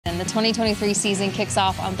The 2023 season kicks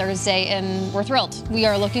off on Thursday, and we're thrilled. We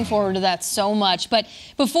are looking forward to that so much. But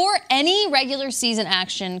before any regular season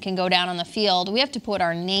action can go down on the field, we have to put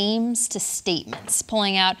our names to statements,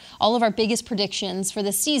 pulling out all of our biggest predictions for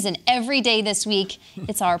the season. Every day this week,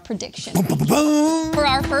 it's our prediction. For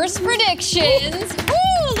our first predictions,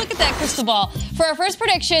 look at that crystal ball. For our first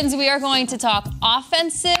predictions, we are going to talk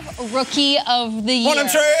Offensive Rookie of the Year.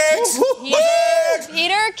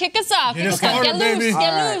 Peter, kick us off. Get loose.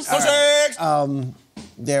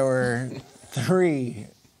 There were 3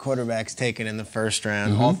 quarterbacks taken in the first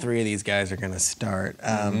round. All 3 of these guys are going to start.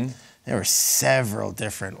 There were several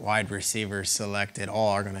different wide receivers selected. All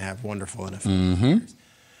are going to have wonderful NFL careers.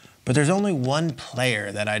 But there's only one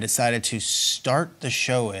player that I decided to start the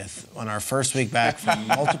show with on our first week back from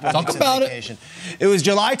multiple weeks of vacation. It was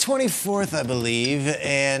July 24th, I believe,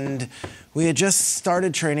 and we had just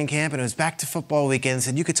started training camp, and it was back to football weekend.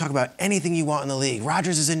 Said you could talk about anything you want in the league.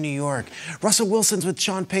 Rodgers is in New York. Russell Wilson's with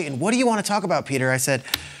Sean Payton. What do you want to talk about, Peter? I said,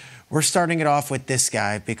 we're starting it off with this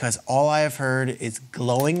guy because all I have heard is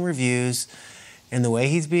glowing reviews, and the way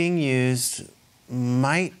he's being used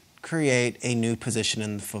might create a new position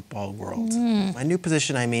in the football world. By new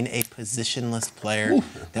position, I mean a positionless player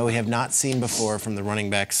that we have not seen before from the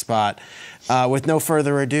running back spot. With no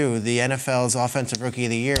further ado, the NFL's Offensive Rookie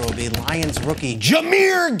of the Year will be Lions rookie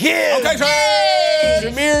Jahmyr Gibbs.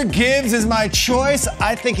 Jahmyr Gibbs is my choice.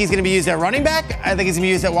 I think he's going to be used at running back. I think he's going to be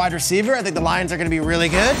used at wide receiver. I think the Lions are going to be really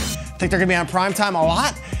good. I think they're going to be on primetime a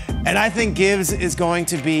lot. And I think Gibbs is going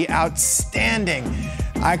to be outstanding.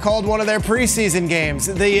 I called one of their preseason games.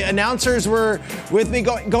 The announcers were with me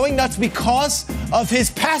going nuts because of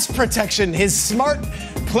his pass protection, his smart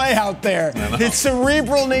play out there, his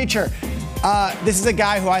cerebral nature. This is a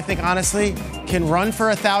guy who I think, honestly, can run for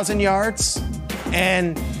 1,000 yards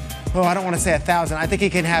and, I don't want to say 1,000. I think he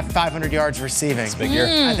can have 500 yards receiving. That's a big year.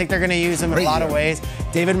 I think they're going to use him in a lot of ways.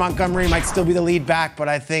 David Montgomery might still be the lead back, but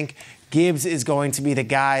I think Gibbs is going to be the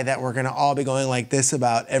guy that we're going to all be going like this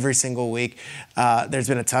about every single week. There's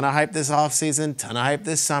been a ton of hype this offseason, ton of hype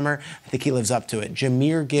this summer. I think he lives up to it.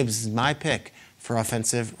 Jahmyr Gibbs is my pick for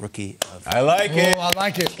Offensive Rookie of the Year. I like it. I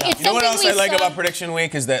like it. You know what else I like about Prediction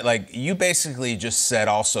Week is that, like, you basically just said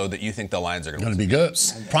also that you think the Lions are going to be good.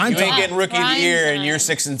 Prime you time. ain't getting Rookie of the Year and you're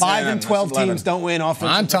 6-10. 5 and 12 teams don't win Offensive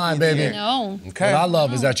Prime time, baby. No. Okay. What I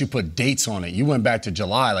love is that you put dates on it. You went back to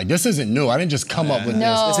July. Like, this isn't new. I didn't just come up with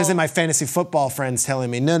this. This isn't my fantasy football friends telling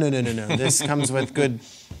me, no. This comes with good.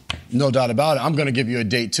 No doubt about it. I'm going to give you a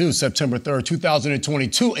date, too. September 3rd,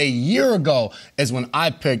 2022. A year ago is when I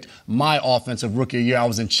picked my Offensive Rookie of the Year. I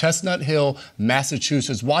was in Chestnut Hill,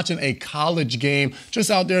 Massachusetts, watching a college game,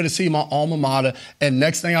 just out there to see my alma mater. And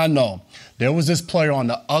next thing I know, there was this player on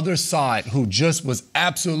the other side who just was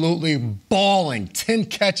absolutely balling. 10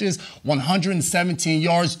 catches, 117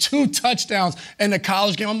 yards, 2 touchdowns in the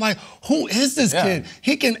college game. I'm like, who is this kid?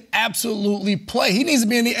 He can absolutely play. He needs to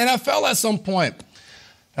be in the NFL at some point.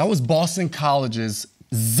 That was Boston College's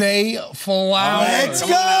Zay Flowers. Let's go!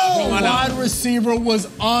 The wide receiver was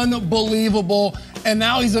unbelievable. And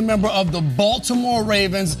now he's a member of the Baltimore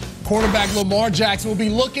Ravens. Quarterback Lamar Jackson will be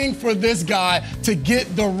looking for this guy to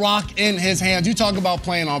get the rock in his hands. You talk about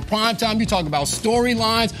playing on primetime. You talk about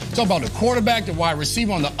storylines. You talk about the quarterback, the wide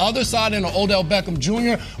receiver on the other side, and Odell Beckham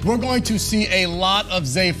Jr. We're going to see a lot of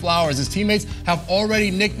Zay Flowers. His teammates have already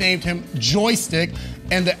nicknamed him Joystick.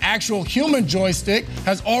 And the actual human joystick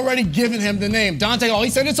has already given him the name. Dante Hall, he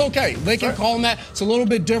said it's okay. They can call him that. It's a little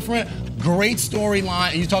bit different. Great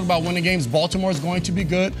storyline. And you talk about winning games. Baltimore is going to be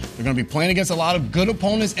good. They're going to be playing against a lot of good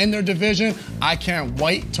opponents in their division. I can't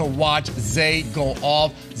wait to watch Zay go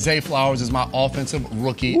off. Zay Flowers is my Offensive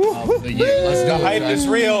Rookie of the Year. Let's go. The hype is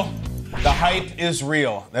real. The hype is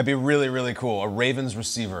real. That'd be really, really cool. A Ravens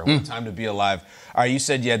receiver. What a time to be alive. All right, you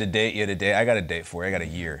said you had a date. I got a date for you. I got a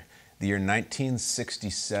year. The year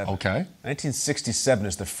 1967. Okay. 1967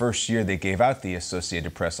 is the first year they gave out the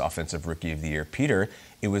Associated Press Offensive Rookie of the Year. Peter,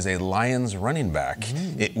 it was a Lions running back.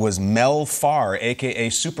 It was Mel Farr, a.k.a.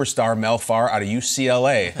 Superstar Mel Farr out of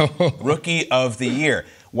UCLA, Rookie of the Year.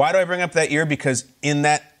 Why do I bring up that year? Because in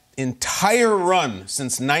that entire run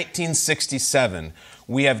since 1967,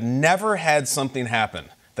 we have never had something happen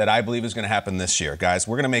that I believe is going to happen this year. Guys,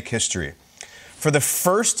 we're going to make history. For the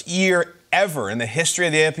first year ever in the history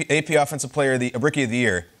of the AP Offensive Player, the Rookie of the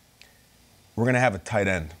Year, we're going to have a tight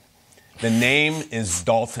end. The name is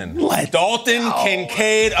Dalton. Dalton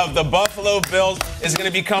Kincaid of the Buffalo Bills is going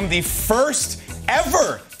to become the first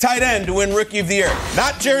ever tight end to win Rookie of the Year.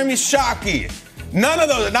 Not Jeremy Shockey. None of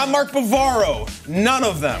those. Not Mark Bavaro. None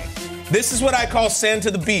of them. This is what I call sand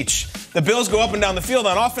to the beach. The Bills go up and down the field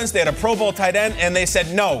on offense. They had a Pro Bowl tight end, and they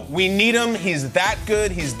said, no, we need him. He's that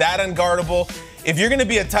good. He's that unguardable. If you're going to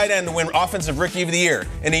be a tight end to win Offensive Rookie of the Year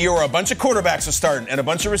in a year where a bunch of quarterbacks are starting and a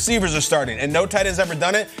bunch of receivers are starting and no tight end's ever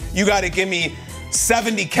done it, you got to give me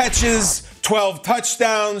 70 catches, 12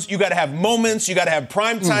 touchdowns. You got to have moments. You got to have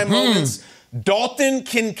primetime moments. Dalton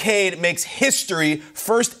Kincaid makes history,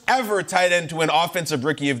 first ever tight end to win Offensive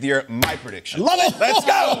Rookie of the Year. My prediction. Love it. Let's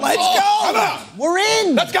go. Let's go. Come on. We're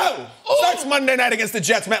in. Let's go. Starts Monday night against the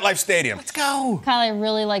Jets, MetLife Stadium. Let's go. Kyle, I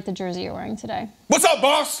really like the jersey you're wearing today. What's up,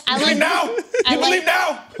 boss? You believe now? You believe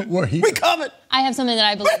now? We're here. We coming. I have something that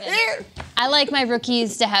I believe in. Here. I like my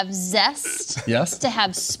rookies to have zest, Yes. to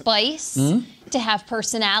have spice, to have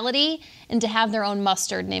personality, and to have their own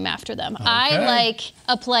mustard named after them. I like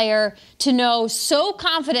a player to know so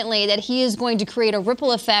confidently that he is going to create a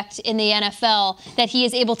ripple effect in the NFL that he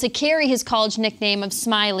is able to carry his college nickname of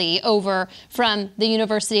Smiley over from the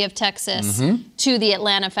University of Texas to the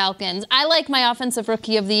Atlanta Falcons. I like my Offensive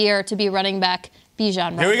Rookie of the Year to be running back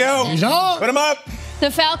Bijan Robinson. Here we go. Bijan. Put him up. The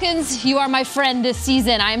Falcons, you are my friend this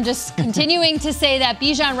season. I am just continuing to say that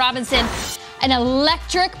Bijan Robinson, an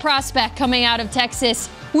electric prospect coming out of Texas.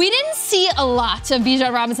 We didn't see a lot of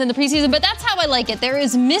Bijan Robinson in the preseason, but that's how I like it. There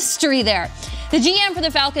is mystery there. The GM for the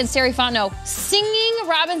Falcons, Terry Fontenot, singing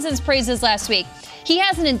Robinson's praises last week. He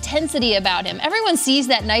has an intensity about him. Everyone sees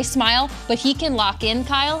that nice smile, but he can lock in,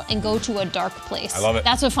 Kyle, and go to a dark place. I love it.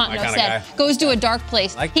 That's what Fontenot said. Goes to a dark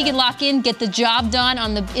place. Like he that. can lock in, get the job done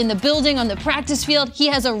in the building, on the practice field. He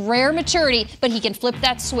has a rare maturity, but he can flip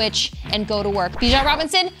that switch and go to work. Bijan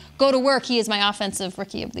Robinson, go to work. He is my Offensive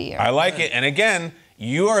Rookie of the Year. I like it. And again,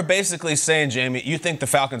 you are basically saying, Jamie, you think the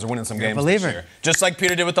Falcons are winning some games believer. this year. Just like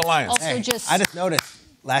Peter did with the Lions. Also, I just noticed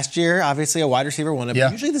last year, obviously a wide receiver won it, Yeah.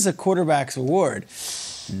 but usually this is a quarterback's award.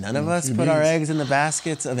 None of us put our eggs in the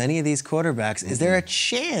baskets of any of these quarterbacks. Is there a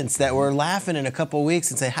chance that we're laughing in a couple weeks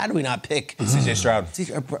and say, how do we not pick CJ Stroud.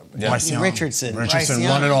 Bryce Young. Richardson? Bryce Richardson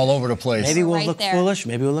Young. running all over the place. Maybe we'll Right look there. foolish.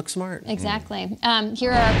 Maybe we'll look smart. Exactly.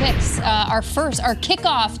 Here are our picks. Our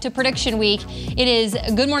kickoff to prediction week. It is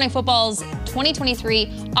Good Morning Football's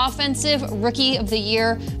 2023 Offensive Rookie of the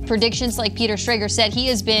Year predictions. Like Peter Schrager said, he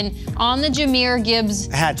has been on the Jahmyr Gibbs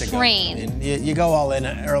Had to train. go. You go all in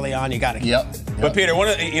early on. You got to. Yep. But Peter,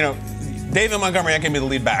 David Montgomery ain't gonna be the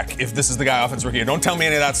lead back if this is the guy Offensive Rookie. Don't tell me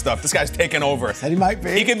any of that stuff. This guy's taking over. Said he might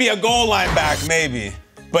be. He could be a goal line back, maybe.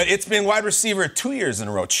 But it's been wide receiver 2 years in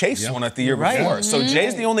a row. Chase won it the year Right. before. So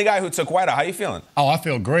Jay's the only guy who took Whiteout. How you feeling? Oh, I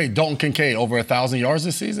feel great. Dalton Kincaid, over 1,000 yards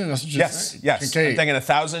this season? That's what you're saying? Yes. Kincaid. I'm thinking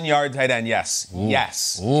 1,000-yard tight end, yes.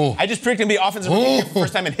 Yes. Ooh. I just predicted him to be Offensive Rookie for the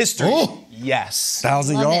first time in history. Ooh. Yes.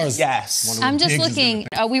 1,000 Love it. yards. Yes. I'm just Diggs is looking.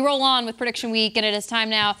 We roll on with prediction week, and it is time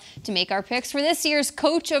now to make our picks for this year's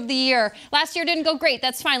Coach of the Year. Last year didn't go great.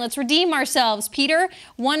 That's fine. Let's redeem ourselves. Peter,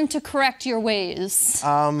 one to correct your ways.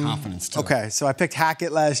 Confidence, too. Okay, so I picked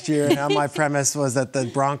Hackett last year, and my premise was that the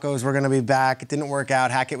Broncos were going to be back. It didn't work out.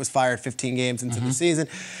 Hackett was fired 15 games into the season.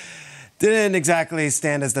 Didn't exactly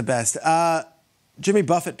stand as the best. Jimmy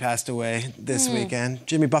Buffett passed away this weekend.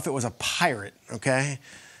 Jimmy Buffett was a pirate, okay?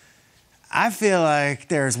 I feel like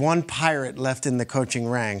there's one pirate left in the coaching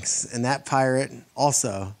ranks, and that pirate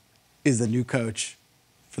also is the new coach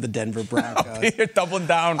for the Denver Broncos. You're doubling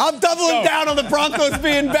down. I'm doubling down on the Broncos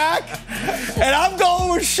being back, and I'm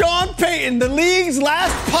going with Sean Payton, the league's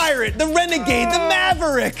last pirate, the renegade, the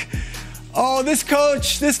maverick. Oh, this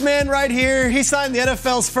coach, this man right here, he signed the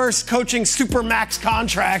NFL's first coaching supermax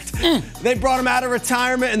contract. They brought him out of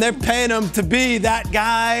retirement, and they're paying him to be that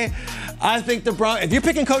guy. I think the Broncos, if you're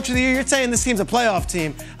picking Coach of the Year, you're saying this team's a playoff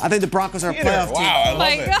team. I think the Broncos are a playoff team. Wow, I Oh my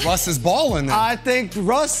love it. God. Russ is balling then. I think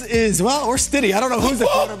Russ is, well, or Stiddy. I don't know who's the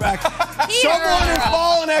quarterback. Someone is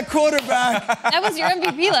balling at quarterback. That was your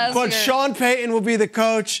MVP last But year. Sean Payton will be the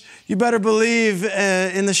coach. You better believe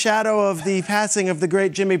in the shadow of the passing of the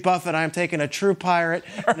great Jimmy Buffett, I am taking a true pirate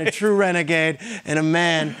and a true renegade and a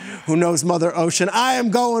man who knows Mother Ocean. I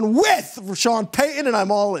am going with Sean Payton, and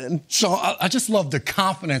I'm all in. So I just love the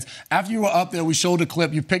confidence. After you were up there, we showed the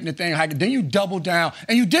clip, you picked the thing, then you doubled down,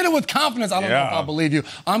 and you did it with confidence. I don't know if I believe you.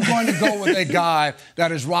 I'm going to go with a guy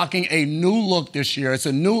that is rocking a new look this year. It's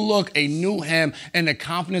a new look, a new him, and the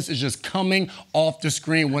confidence is just coming off the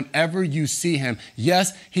screen whenever you see him.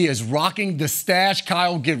 Yes, he is rocking the stash.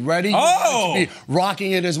 Kyle, get ready. Oh! You're going to be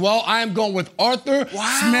rocking it as well. I am going with Arthur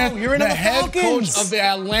Smith, you're into the the head Falcons. coach of the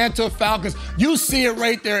Atlanta Falcons. You see it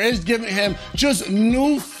right there. It's giving him just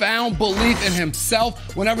newfound belief in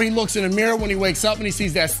himself. Whenever he looks in in the mirror when he wakes up and he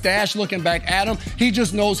sees that stash looking back at him, he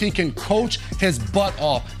just knows he can coach his butt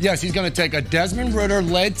off. Yes, he's going to take a Desmond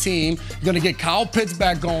Ridder-led team, going to get Kyle Pitts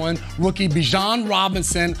back going, rookie Bijan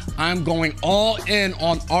Robinson. I'm going all in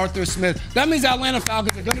on Arthur Smith. That means Atlanta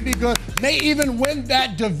Falcons are going to be good, may even win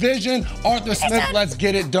that division. Arthur Smith, let's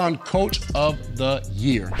get it done. Coach of the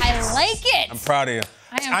year. I like it. I'm proud of you.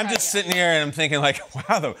 I'm just sitting here and I'm thinking like,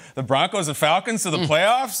 wow, the Broncos and Falcons to the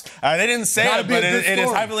playoffs? They didn't say it, but it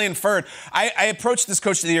is heavily inferred. I approached this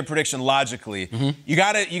Coach of the Year prediction logically. You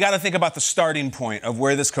gotta think about the starting point of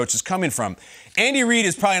where this coach is coming from. Andy Reid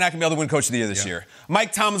is probably not going to be able to win Coach of the Year this year.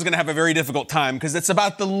 Mike Tomlin's going to have a very difficult time because it's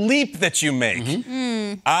about the leap that you make.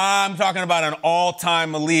 I'm talking about an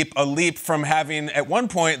all-time leap, a leap from having, at one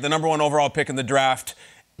point, the #1 overall pick in the draft,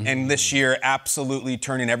 and this year, absolutely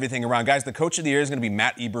turning everything around. Guys, the Coach of the Year is going to be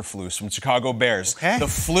Matt Eberflus from Chicago Bears. Okay. The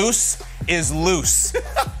Flus is loose.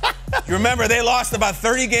 You remember, they lost about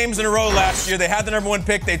 30 games in a row last year. They had the #1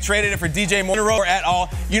 pick. They traded it for DJ Moore at all.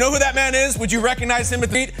 You know who that man is? Would you recognize him at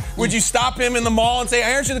the beat? Would you stop him in the mall and say,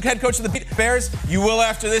 I aren't you the head coach of the Bears? You will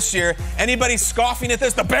after this year. Anybody scoffing at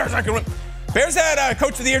this? The Bears aren't going to win. Bears had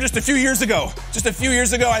Coach of the Year just a few years ago. Just a few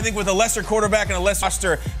years ago, I think, with a lesser quarterback and a less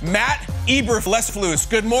roster. Matt Eberflus.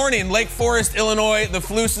 Good morning, Lake Forest, Illinois. The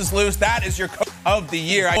Flus is loose. That is your Coach of the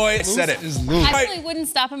Year. I said it. I probably wouldn't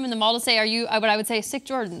stop him in the mall to say, what I would say, sick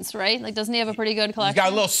Jordans, right? Like, doesn't he have a pretty good collection? He's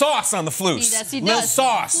got a little sauce on the Flus. Yes, he does. Little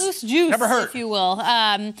sauce. Flus juice, Never hurt. if you will.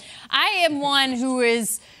 I am one who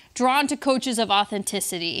is drawn to coaches of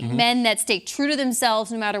authenticity, men that stay true to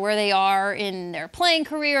themselves no matter where they are in their playing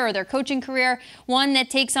career or their coaching career, one that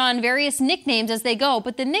takes on various nicknames as they go.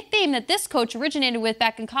 But the nickname that this coach originated with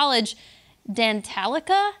back in college,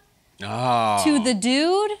 Dantalica, to the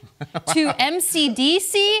dude, to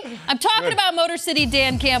MCDC. I'm talking about Motor City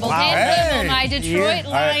Dan Campbell. Dan Campbell, my Detroit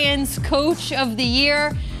Lions Coach of the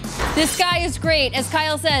Year. This guy is great. As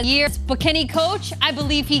Kyle said, but can he coach? I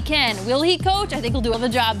believe he can. Will he coach? I think he'll do the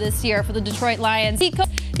job this year for the Detroit Lions.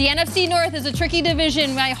 The NFC North is a tricky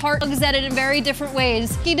division. My heart looks at it in very different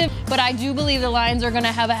ways. But I do believe the Lions are going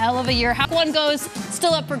to have a hell of a year. How one goes,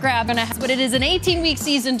 still up for grab. But it is an 18-week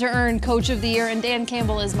season to earn Coach of the Year, and Dan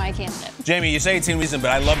Campbell is my candidate. Jamie, you say 18 weeks,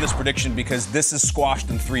 but I love this prediction because this is squashed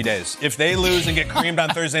in 3 days. If they lose and get creamed on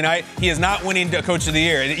Thursday night, he is not winning Coach of the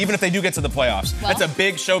Year, even if they do get to the playoffs. Well, that's a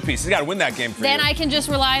big showpiece. He's got to win that game for then you. I can just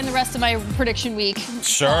rely on the rest of my prediction week.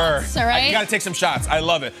 Sure. All right? You got to take some shots. I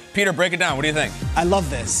love it. Peter, break it down. What do you think? I love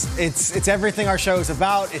this. It's everything our show is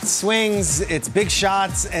about. It's swings, it's big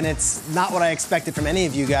shots, and it's not what I expected from any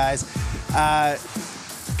of you guys.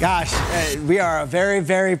 We are a very,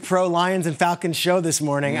 very pro Lions and Falcons show this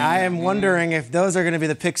morning. I am wondering if those are going to be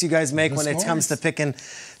the picks you guys make when it comes to picking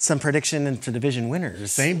some prediction into division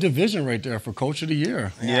winners. Same division right there for Coach of the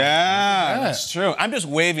Year. Yeah, that's true. I'm just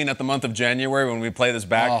waving at the month of January when we play this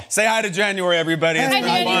back. Say hi to January, everybody. It's been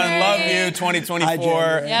fun. Love you,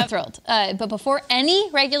 2024. Yeah, thrilled. But before any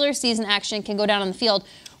regular season action can go down on the field,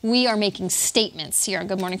 we are making statements here on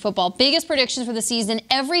Good Morning Football. Biggest predictions for the season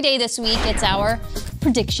every day this week. It's our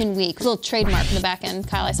prediction week. A little trademark in the back end.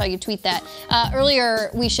 Kyle, I saw you tweet that. Earlier,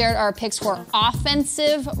 we shared our picks for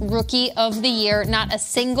Offensive Rookie of the Year. Not a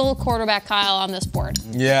single quarterback, Kyle, on this board.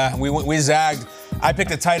 Yeah, we zagged. I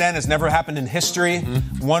picked a tight end. It's never happened in history.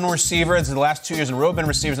 One receiver. It's the last 2 years in a row been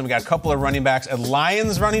receivers, and we got a couple of running backs, a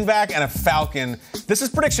Lions running back and a Falcon. This is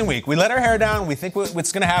prediction week. We let our hair down. We think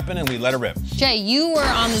what's going to happen, and we let it rip. Jay, you were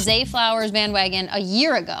on the Zay Flowers bandwagon a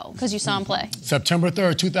year ago because you saw him play. September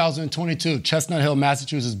 3rd, 2022, Chestnut Hill,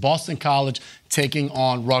 Massachusetts, Boston College taking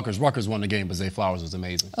on Rutgers. Rutgers won the game, but Zay Flowers was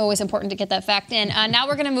amazing. Always important to get that fact in. Now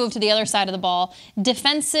we're going to move to the other side of the ball.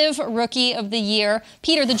 Defensive Rookie of the Year.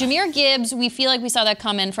 Peter, the Jahmyr Gibbs, we feel like we saw that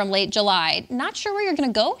come in from late July. Not sure where you're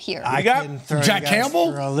going to go here. I can throw Jack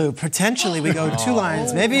Campbell? For a loop. Potentially we go 2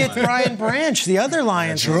 Lions. Maybe it's Brian Branch, the other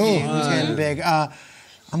Lions. True. Who's getting big.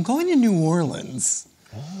 I'm going to New Orleans.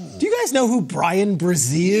 Do you guys know who Brian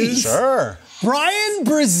Brzee is? Sure. Brian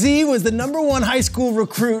Brzee was the #1 high school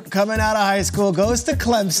recruit coming out of high school, goes to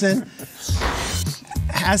Clemson,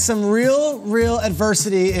 has some real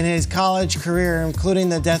adversity in his college career, including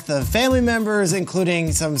the death of family members,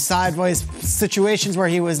 including some sideways situations where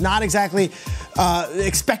he was not exactly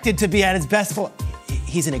expected to be at his best.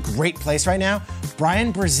 He's in a great place right now.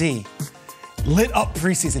 Brian Brzee lit up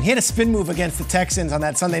preseason. He had a spin move against the Texans on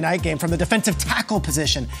that Sunday night game from the defensive tackle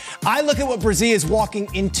position. I look at what Brzee is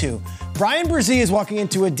walking into. Brian Brzee is walking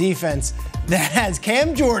into a defense that has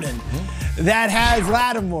Cam Jordan, that has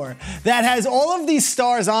Lattimore, that has all of these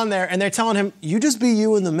stars on there, and they're telling him, you just be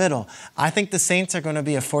you in the middle. I think the Saints are going to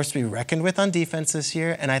be a force to be reckoned with on defense this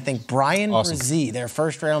year, and I think Brian Brzee, their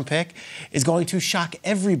first-round pick, is going to shock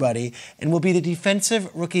everybody and will be the Defensive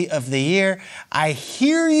Rookie of the Year. I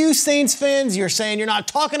hear you, Saints fans. You're saying you're not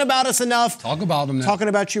talking about us enough. Talk about him now. Talking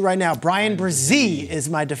about you right now. Brian Brzee is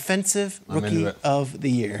my Defensive Rookie of the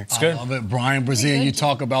Year. It's good. I love it. Brian Brzee, and you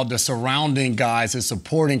talk about the surrounding guys, his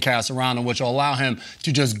supporting cast around him, which will allow him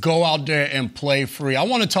to just go out there and play free. I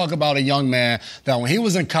want to talk about a young man that when he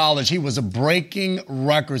was in college, he was breaking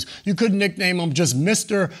records. You could nickname him just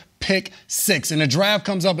Mr. Pick 6. And the draft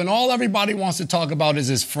comes up, and all everybody wants to talk about is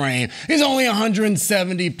his frame. He's only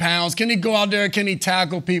 170 pounds. Can he go out there? Can he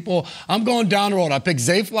tackle people? I'm going down the road. I picked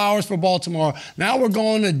Zay Flowers for Baltimore. Now we're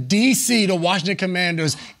going to D.C., the Washington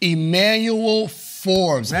Commanders, Emmanuel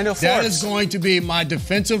Forbes. That is going to be my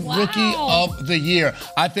Defensive Rookie of the Year.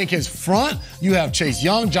 I think his front, you have Chase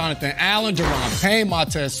Young, Jonathan Allen, Jerron Payne,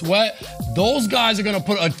 Montez Sweat. Those guys are going to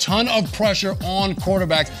put a ton of pressure on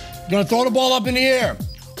quarterbacks. Going to throw the ball up in the air.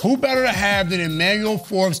 Who better to have than Emmanuel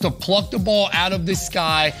Forbes to pluck the ball out of the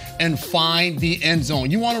sky and find the end zone?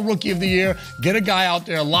 You want a Rookie of the Year? Get a guy out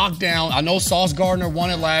there locked down. I know Sauce Gardner won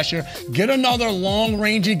it last year. Get another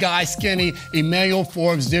long-rangey guy, skinny, Emmanuel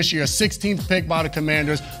Forbes this year. 16th pick by the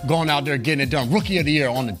Commanders, going out there getting it done. Rookie of the Year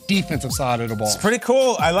on the defensive side of the ball. It's pretty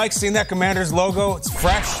cool. I like seeing that Commanders logo. It's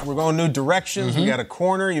fresh. We're going new directions. We got a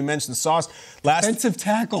corner. You mentioned Sauce. Defensive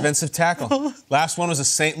tackle. Defensive tackle. Last one was a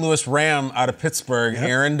St. Louis Ram out of Pittsburgh.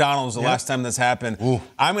 Aaron Donald was the last time this happened.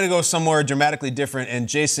 I'm going to go somewhere dramatically different. And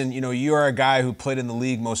Jason, you know, you are a guy who played in the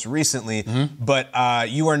league most recently, but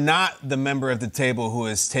you are not the member of the table who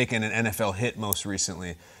has taken an NFL hit most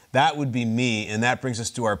recently. That would be me, and that brings us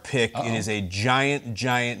to our pick. It is a giant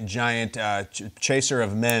chaser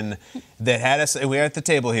of men that had us. We're at the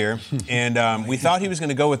table here, and we thought he was going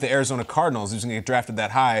to go with the Arizona Cardinals. He was going to get drafted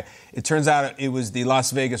that high. It turns out it was the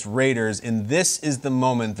Las Vegas Raiders, and this is the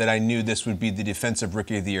moment that I knew this would be the Defensive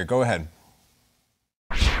Rookie of the Year. Go ahead.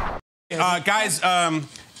 Guys,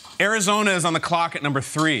 Arizona is on the clock at number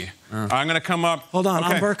 3. I'm going to come up. Hold on,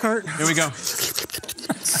 I'm Burkhart. Here we go.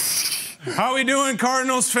 How we doing,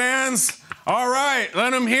 Cardinals fans? All right,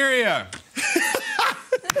 let them hear you.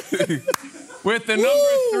 With the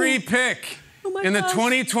number 3 pick in the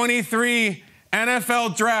 2023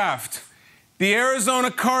 NFL Draft, the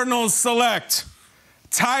Arizona Cardinals select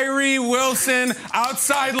Tyree Wilson,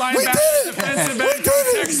 outside linebacker, defensive end from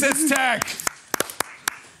Texas Tech.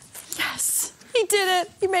 Yes, he did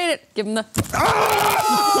it. He made it. Give him the...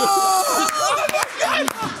 Oh my God!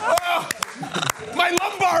 Oh, my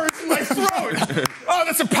lumbar is in my throat. Oh,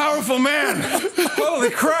 that's a powerful man. Holy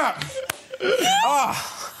crap. Oh,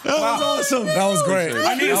 that was awesome. That was great.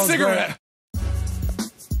 I need a cigarette.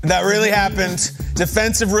 That really happened.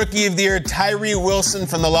 Defensive Rookie of the Year, Tyree Wilson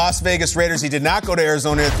from the Las Vegas Raiders. He did not go to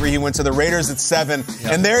Arizona at 3. He went to the Raiders at 7.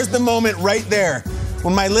 And there's the moment right there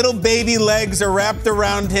when my little baby legs are wrapped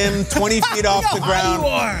around him, 20 feet off the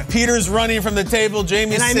ground. Peter's running from the table.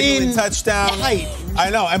 Jamie's signaling touchdown. Height. I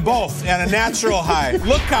know, and both, and a natural high.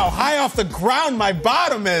 Look how high off the ground my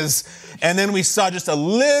bottom is. And then we saw just a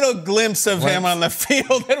little glimpse of him on the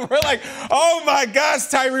field, and we're like, oh my gosh,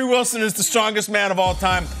 Tyree Wilson is the strongest man of all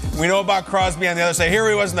time. We know about Crosby on the other side. Here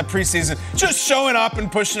he was in the preseason, just showing up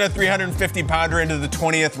and pushing a 350-pounder into the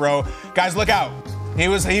 20th row. Guys, look out. He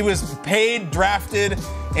was paid, drafted,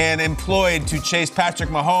 and employed to chase Patrick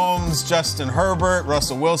Mahomes, Justin Herbert,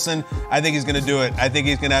 Russell Wilson. I think he's going to do it. I think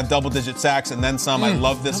he's going to have double-digit sacks and then some. I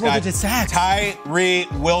love this guy. Double-digit sacks. Tyree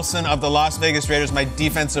Wilson of the Las Vegas Raiders, my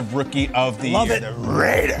Defensive Rookie of the Year. Love it. The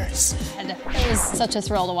Raiders. It was such a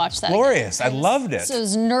thrill to watch that. Glorious. I loved it. So I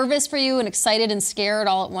was nervous for you and excited and scared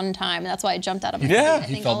all at one time. That's why I jumped out of my seat. I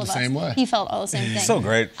think he felt the same way. He felt all the same thing. So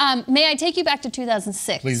great. May I take you back to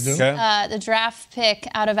 2006? Please do. Okay. The draft pick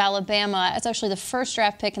out of Alabama. It's actually the first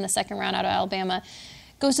draft pick in the second round out of Alabama.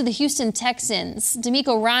 Goes to the Houston Texans.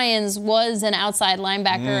 DeMeco Ryans was an outside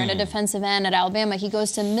linebacker and a defensive end at Alabama. He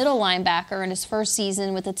goes to middle linebacker in his first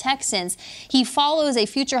season with the Texans. He follows a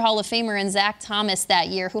future Hall of Famer in Zach Thomas that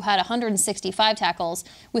year, who had 165 tackles,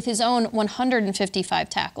 with his own 155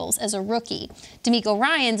 tackles as a rookie. DeMeco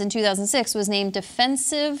Ryans in 2006 was named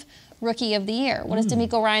Defensive Rookie of the Year. What is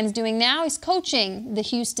DeMeco Ryans doing now? He's coaching the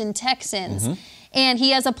Houston Texans. And he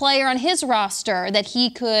has a player on his roster that he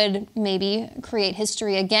could maybe create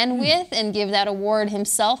history again with and give that award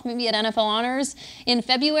himself, maybe at NFL Honors in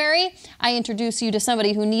February. I introduce you to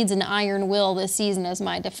somebody who needs an iron will this season as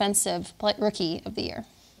my Defensive Rookie of the Year.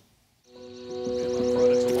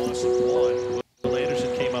 It's a loss of 1. Will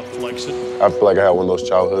Anderson came up flexing. I feel like I had one of those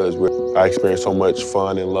childhoods where I experienced so much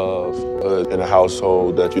fun and love in a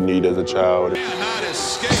household that you need as a child.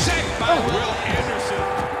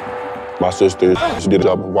 My sister, she did a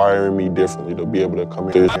job of wiring me differently to be able to come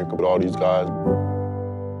in and with all these guys.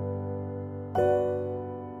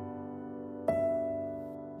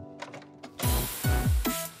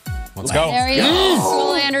 Let's go. There he is,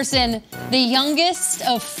 Will Anderson, the youngest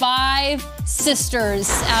of 5 sisters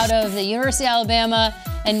out of the University of Alabama,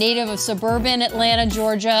 a native of suburban Atlanta,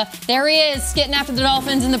 Georgia. There he is, getting after the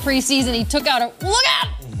Dolphins in the preseason. He took out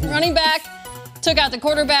running back, took out the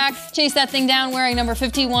quarterback, chased that thing down wearing number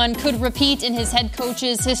 51, could repeat in his head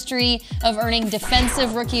coach's history of earning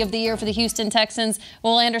Defensive Rookie of the Year for the Houston Texans.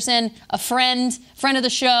 Will Anderson, a friend of the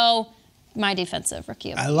show, my defensive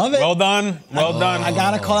rookie of the year. I love it. Well done. Well done. I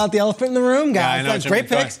got to call out the elephant in the room, guys. Yeah, I know, That's great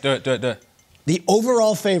picks. Do it. The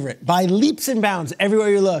overall favorite by leaps and bounds everywhere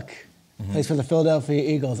you look. Plays for the Philadelphia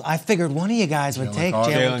Eagles. I figured one of you guys would take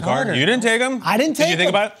Jalen Carter. You didn't take him? I didn't take him. Did you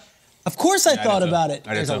think about it? Of course I thought did too. about it. I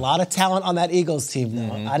did There's too. a lot of talent on that Eagles team,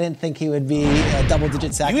 though. I didn't think he would be a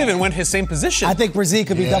double-digit sack. You even went his same position. I think Brzee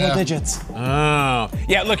could be double digits. Oh.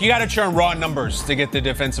 Yeah, look, you got to churn raw numbers to get the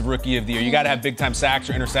Defensive Rookie of the Year. You got to have big-time sacks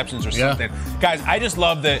or interceptions or something. Guys, I just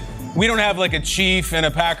love that we don't have like a Chief and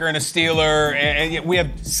a Packer and a Steeler. And we have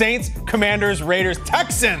Saints, Commanders, Raiders,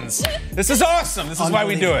 Texans. This is awesome. This is why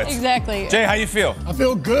we do it. Exactly. Jay, how you feel? I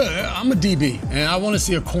feel good. I'm a DB, and I want to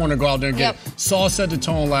see a corner go out there and get it. Saul set the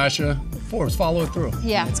tone last year. Forbes, follow it through.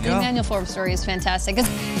 Yeah, the Emmanuel Forbes story is fantastic.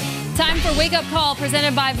 Time for Wake Up Call,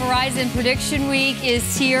 presented by Verizon. Prediction Week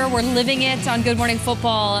is here. We're living it on Good Morning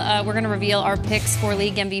Football. We're going to reveal our picks for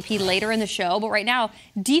League MVP later in the show. But right now,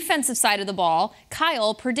 defensive side of the ball.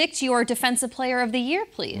 Kyle, predict your Defensive Player of the Year,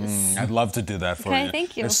 please. I'd love to do that for you. Okay,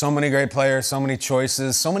 thank you. There's so many great players, so many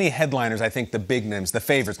choices, so many headliners. I think the big names, the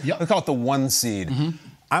favorites. Let's call it the 1 seed.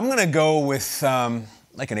 I'm going to go with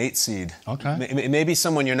like an 8 seed. Okay. Maybe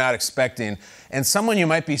someone you're not expecting, and someone you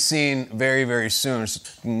might be seeing very, very soon. I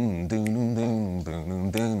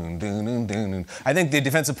think the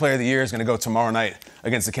Defensive Player of the Year is going to go tomorrow night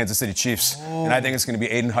against the Kansas City Chiefs. And I think it's going to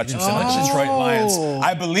be Aiden Hutchinson of the Detroit Lions.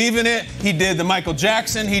 I believe in it. He did the Michael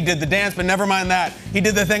Jackson. He did the dance, but never mind that. He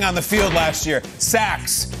did the thing on the field last year.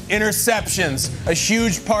 Sacks, interceptions, a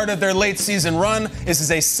huge part of their late season run. This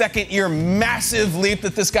is a second-year massive leap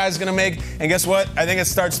that this guy's going to make. And guess what? I think it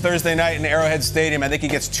starts Thursday night in Arrowhead Stadium. I think he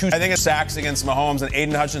gets 2 sacks against Mahomes, and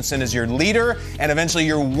Aiden Hutchinson is your leader and eventually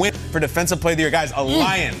your win for Defensive Player of the Year. Guys, a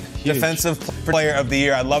Lion Defensive Player of the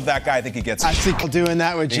Year. I love that guy. I think he gets it. I see people doing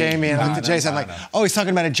that with Jamie, and I looked at Jason. I'm like, oh, he's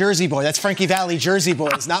talking about a Jersey boy. That's Frankie Valli Jersey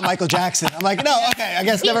boys, not Michael Jackson. I'm like, no, okay, I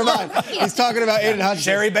guess never mind. He's talking about Aiden Hutchinson.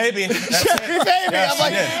 Sherry Baby. Sherry Baby. Yes, I'm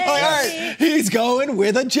like, all right, he's going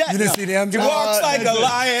with a jet. You didn't see them? He walks like a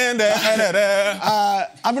lion.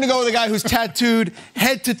 I'm going to go with a guy who's tattooed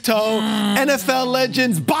head to toe, NFL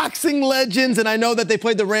legends, boxing legends, and I know that they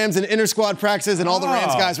played the Rams in inter-squad practices, and all the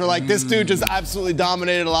Rams guys were like, this dude just absolutely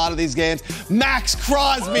dominated a lot of these games. Max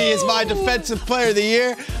Crosby is my Defensive Player of the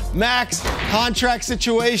Year. Max, contract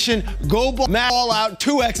situation, go ball out,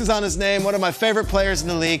 2 X's on his name, one of my favorite players in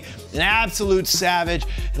the league, an absolute savage,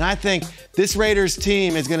 and I think this Raiders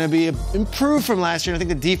team is going to be improved from last year. I think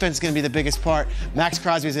the defense is going to be the biggest part. Max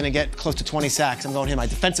Crosby is going to get close to 20 sacks. I'm going him, my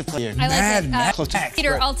Defensive Player. I like it.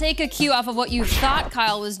 Peter, I'll take a cue off of what you thought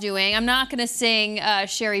Kyle was doing. I'm not going to sing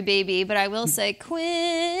Sherry Baby, but I will say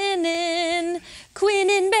Quinnen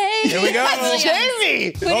Baby. Here we go.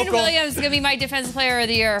 Jamie! Quinnen Williams is going to be my Defensive Player of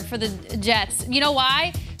the Year for the Jets. You know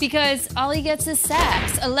why? Because all he gets is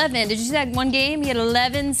sacks. 11. Did you see that one game? He had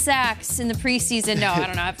 11 sacks in the preseason. No, I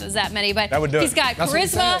don't know if it was that many, but he's got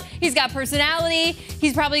charisma. He's got personality.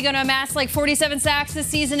 He's probably going to amass like 47 sacks this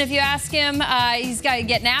season if you ask him. He's got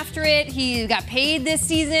getting after it. He got paid this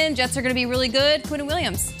season. Jets are going to be really good. Quinnen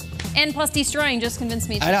Williams. And plus destroying just convinced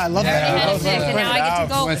me. I know, I love that. I already had a pick, and now I get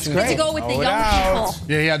to go with the young people.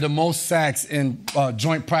 Yeah, he had the most sacks in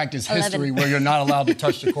joint practice history where you're not allowed to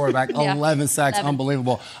touch the quarterback. 11 sacks,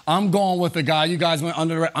 unbelievable. I'm going with a guy, you guys went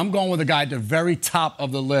under it. I'm going with a guy at the very top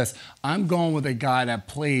of the list. I'm going with a guy that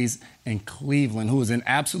plays in Cleveland, who is an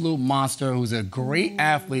absolute monster, who's a great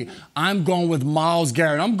athlete. I'm going with Myles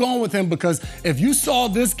Garrett. I'm going with him because if you saw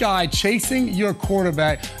this guy chasing your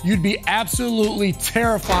quarterback, you'd be absolutely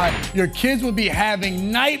terrified. Your kids would be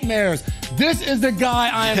having nightmares. This is the guy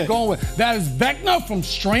I am going with. That is Vecna from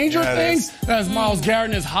Stranger Things. That is Myles Garrett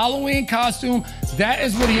in his Halloween costume. That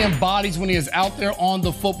is what he embodies when he is out there on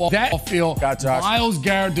the football field. Myles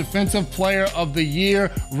Garrett, Defensive Player of the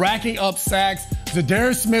Year, racking up sacks.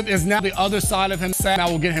 Zadarius Smith is now the other side of him. I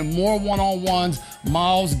will get him more one-on-ones,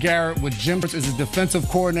 Myles Garrett with Jim is his defensive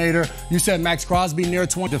coordinator. You said Max Crosby near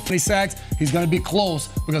 20 sacks. He's going to be close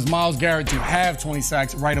because Myles Garrett to have 20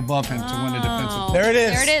 sacks right above him to win the defensive. There it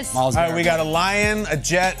is. There it is. Myles All Garrett. right, we got a Lion, a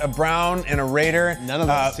Jet, a Brown, and a Raider. None of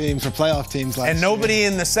those teams are playoff teams last year. And nobody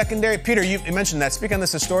in the secondary. Peter, you mentioned that. Speak on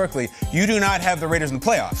this historically. You do not have the Raiders in the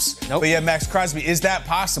playoffs. Nope. But you have Max Crosby. Is that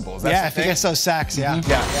possible? Is that Yeah, the if he thing? gets those sacks, yeah.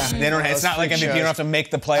 Yeah. They don't, it's not like MVP. You don't have to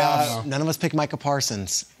make the playoffs. None of us pick Micah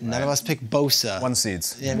Parsons. None of us pick Bosa. One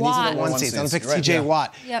seeds. Yeah, these Watt. are the one One seeds. None of us seeds. pick Right, TJ yeah.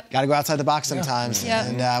 Watt. Yep. Got to go outside the box sometimes. Yep.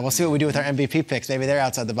 And we'll see what we do with our MVP picks. Maybe they're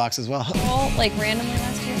outside the box as well. All, like randomly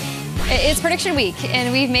last year. It's prediction week,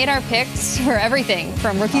 and we've made our picks for everything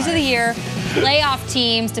from rookies of the year, playoff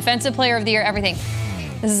teams, defensive player of the year, everything.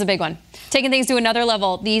 This is a big one. Taking things to another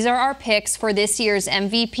level, these are our picks for this year's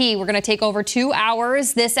MVP. We're going to take over 2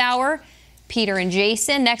 hours this hour. Peter and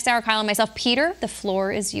Jason. Next hour, Kyle and myself. Peter, the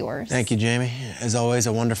floor is yours. Thank you, Jamie. As always,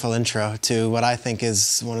 a wonderful intro to what I think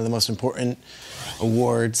is one of the most important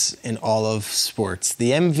awards in all of sports,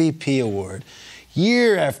 the MVP award.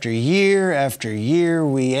 Year after year after year,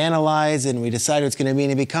 we analyze and we decide what it's going to be,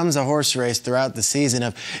 and it becomes a horse race throughout the season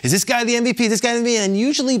of, is this guy the MVP? Is this guy the MVP? And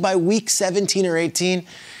usually by week 17 or 18,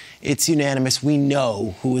 it's unanimous. We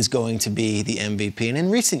know who is going to be the MVP. And in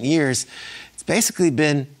recent years, it's basically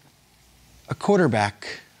been a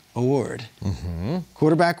quarterback award.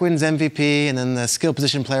 Quarterback wins MVP, and then the skill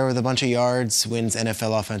position player with a bunch of yards wins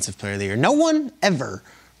NFL Offensive Player of the Year. No one ever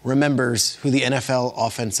remembers who the NFL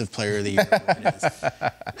Offensive Player of the Year award is.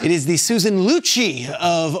 It is the Susan Lucci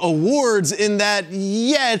of awards in that,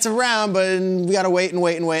 yeah, it's around, but we got to wait and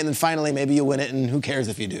wait and wait, and then finally maybe you win it, and who cares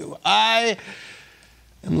if you do. I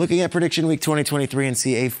am looking at Prediction Week 2023 and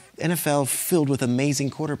see a NFL filled with amazing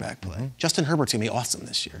quarterback play. Justin Herbert's going to be awesome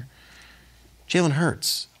this year. Jalen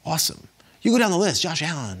Hurts, awesome. You go down the list, Josh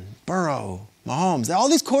Allen, Burrow, Mahomes, all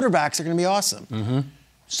these quarterbacks are going to be awesome.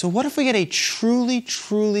 So what if we get a truly,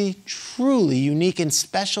 truly, truly unique and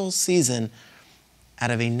special season out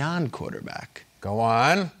of a non-quarterback? Go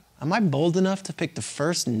on. Am I bold enough to pick the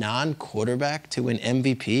first non-quarterback to win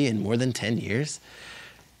MVP in more than 10 years?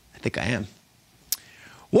 I think I am.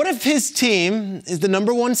 What if his team is the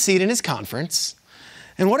 #1 seed in his conference?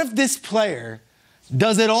 And what if this player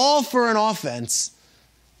does it all for an offense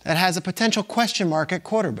that has a potential question mark at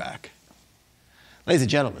quarterback? Ladies and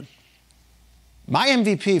gentlemen, my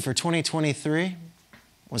MVP for 2023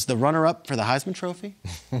 was the runner-up for the Heisman Trophy,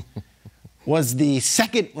 was the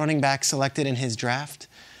second running back selected in his draft,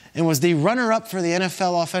 and was the runner-up for the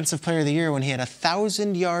NFL Offensive Player of the Year when he had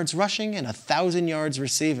 1,000 yards rushing and 1,000 yards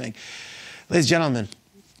receiving. Ladies and gentlemen,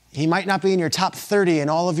 he might not be in your top 30 in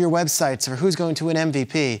all of your websites for who's going to win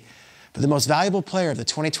MVP, but the most valuable player of the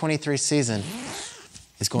 2023 season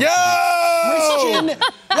is going to be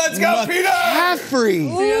Christian Let's go, Peter! McCaffrey.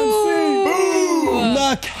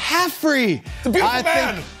 McCaffrey. The beautiful I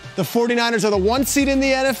man. think the 49ers are the 1 seed in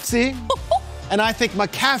the NFC, and I think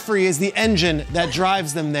McCaffrey is the engine that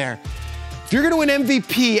drives them there. If you're going to win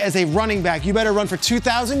MVP as a running back, you better run for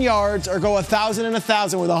 2,000 yards or go 1,000 and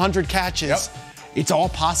 1,000 with 100 catches. Yep. It's all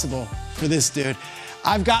possible for this dude.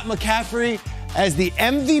 I've got McCaffrey as the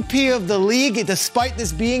MVP of the league. Despite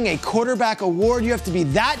this being a quarterback award, you have to be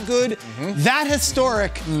that good, that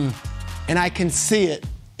historic, and I can see it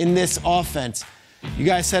in this offense. You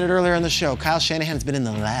guys said it earlier on the show. Kyle Shanahan's been in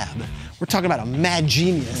the lab. We're talking about a mad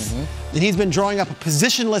genius. And he's been drawing up a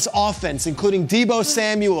positionless offense, including Deebo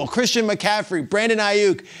Samuel, Christian McCaffrey, Brandon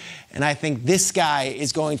Ayuk. And I think this guy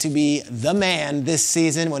is going to be the man this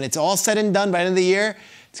season. When it's all said and done by the end of the year,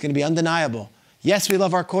 it's going to be undeniable. Yes, we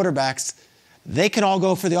love our quarterbacks. They can all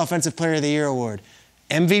go for the Offensive Player of the Year award.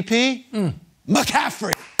 MVP?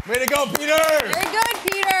 McCaffrey. Way to go, Peter! Very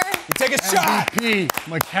good, Peter. Take a shot. MVP,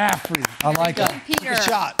 McCaffrey. I like it. Good, Peter. Took a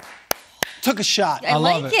shot. Took a shot. I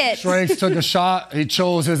love like it. Strakes took a shot. He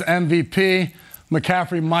chose his MVP.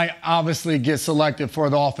 McCaffrey might obviously get selected for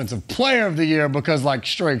the Offensive Player of the Year because, like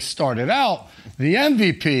Strakes started out, the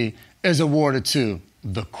MVP is awarded to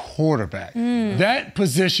the quarterback. That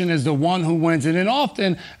position is the one who wins it. And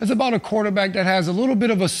often it's about a quarterback that has a little bit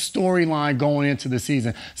of a storyline going into the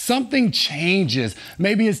season. Something changes.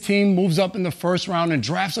 Maybe his team moves up in the first round and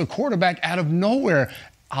drafts a quarterback out of nowhere,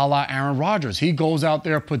 a la Aaron Rodgers. He goes out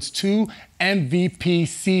there, puts 2 MVP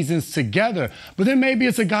seasons together. But then maybe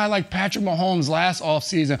it's a guy like Patrick Mahomes last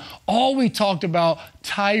offseason. All we talked about,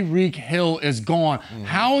 Tyreek Hill is gone.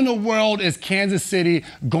 How in the world is Kansas City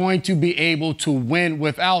going to be able to win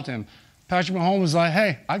without him? Patrick Mahomes was like,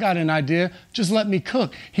 hey, I got an idea. Just let me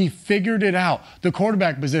cook. He figured it out. The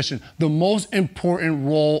quarterback position, the most important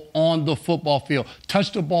role on the football field.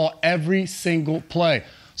 Touch the ball every single play.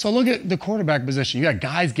 So look at the quarterback position. You got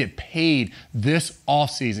guys get paid this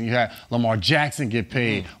offseason. You had Lamar Jackson get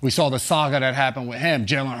paid. We saw the saga that happened with him.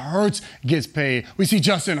 Jalen Hurts gets paid. We see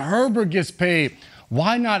Justin Herbert gets paid.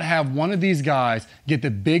 Why not have one of these guys get the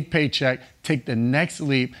big paycheck, take the next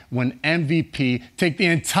leap, win MVP, take the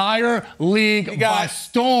entire league by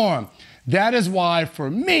storm? That is why,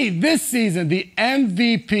 for me, this season, the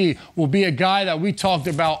MVP will be a guy that we talked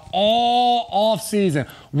about all offseason.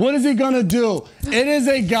 What is he going to do? It is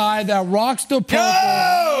a guy that rocks the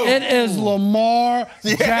purple. It is Lamar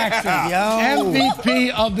Jackson,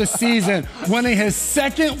 MVP of the season, winning his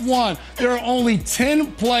second one. There are only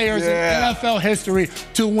 10 players in NFL history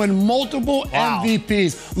to win multiple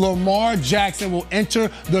MVPs. Lamar Jackson will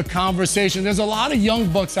enter the conversation. There's a lot of young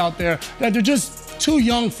bucks out there that they're just too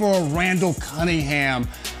young for a Randall Cunningham.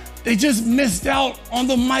 They just missed out on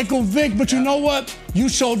the Michael Vick. But you know what? You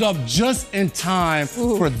showed up just in time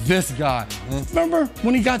for this guy. Remember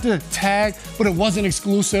when he got the tag, but it wasn't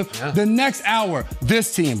exclusive? The next hour,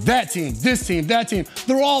 this team, that team, this team, that team,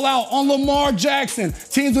 they're all out on Lamar Jackson.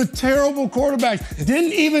 Teams with terrible quarterbacks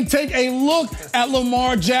didn't even take a look at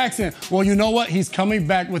Lamar Jackson. Well, you know what? He's coming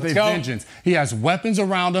back with a vengeance. He has weapons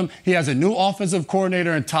around him. He has a new offensive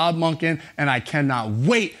coordinator in Todd Monken, and I cannot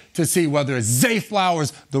wait to see whether it's Zay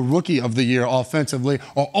Flowers, the rookie of the year offensively,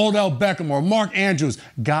 or Odell Beckham or Mark Andrews,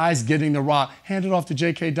 guys getting the rock. Hand it off to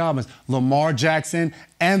J.K. Dobbins. Lamar Jackson,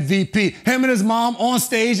 MVP. Him and his mom on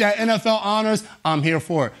stage at NFL Honors. I'm here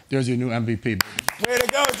for it. There's your new MVP. Way to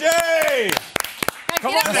go, Jay!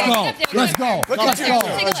 Come on, let's go. Let's go.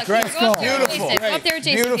 Let's go. Beautiful. Go up there with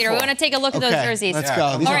Jason Peter. We want to take a look at those jerseys. Let's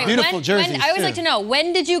go. These are beautiful jerseys. I always like to know,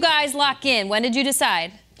 when did you guys lock in? When did you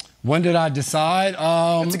decide? When did I decide?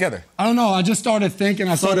 Together. I don't know. I just started thinking.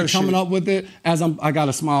 I started coming up with it as I got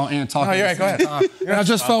to smile and talk. Oh, you're right. Go ahead. And I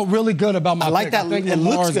just felt really good about my I like pick. that. I think it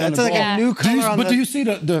looks good. It's like a new color. But do you see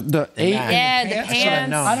the 8? Yeah, the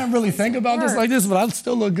pants. I didn't really think about this like this, but I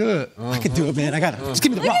still look good. I can do it, man. I got it. Just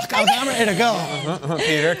give me the rock. I'm ready to go.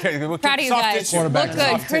 Peter, proud of you guys. Look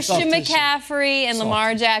good. Christian McCaffrey and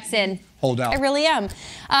Lamar Jackson. Hold out. I really am.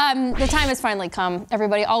 The time has finally come,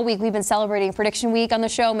 everybody. All week we've been celebrating Prediction Week on the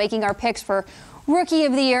show, making our picks for Rookie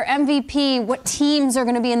of the Year, MVP, what teams are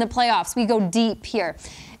going to be in the playoffs. We go deep here.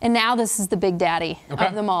 And now this is the big daddy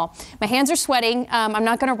of them all. My hands are sweating. I'm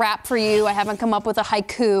not going to rap for you. I haven't come up with a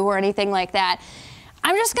haiku or anything like that.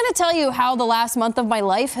 I'm just going to tell you how the last month of my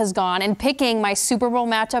life has gone in picking my Super Bowl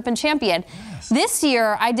matchup and champion. This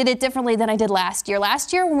year, I did it differently than I did last year.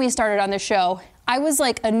 Last year, when we started on the show, I was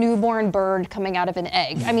like a newborn bird coming out of an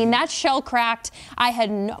egg. I mean, that shell cracked.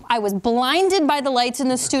 I was blinded by the lights in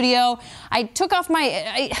the studio. I took off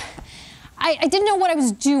my... I didn't know what I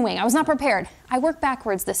was doing. I was not prepared. I worked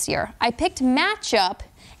backwards this year. I picked matchup,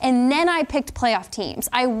 and then I picked playoff teams.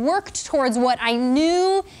 I worked towards what I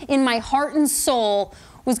knew in my heart and soul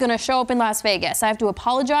was going to show up in Las Vegas. I have to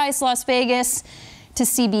apologize to Las Vegas, to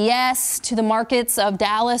CBS, to the markets of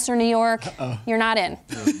Dallas or New York. You're not in.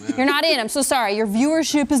 You're not in. I'm so sorry. Your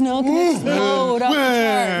viewership is not going to explode off the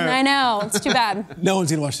chart. I know. It's too bad. No one's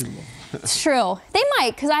going to watch Super Bowl. It's true. They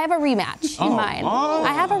might, because I have a rematch in mind.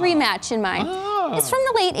 I have a rematch in mind. It's from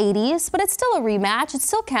the late 80s, but it's still a rematch. It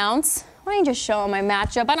still counts. Why don't you just show them my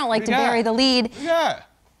matchup? I don't like to bury the lead.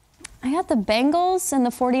 I got the Bengals and the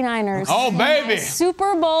 49ers. Oh, baby.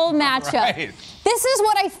 Super Bowl matchup. Right. This is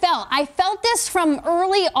what I felt. I felt this from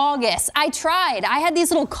early August. I tried. I had these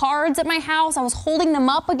little cards at my house. I was holding them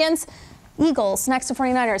up against Eagles next to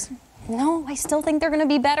 49ers. No, I still think they're going to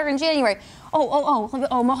be better in January. Oh,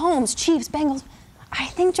 Mahomes, Chiefs, Bengals. I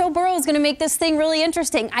think Joe Burrow is going to make this thing really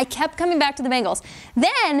interesting. I kept coming back to the Bengals.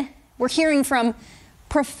 Then we're hearing from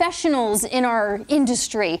professionals in our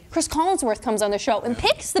industry. Chris Collinsworth comes on the show and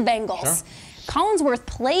picks the Bengals. Sure. Collinsworth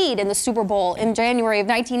played in the Super Bowl in January of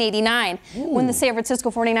 1989 when the San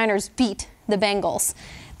Francisco 49ers beat the Bengals.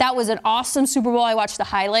 That was an awesome Super Bowl. I watched the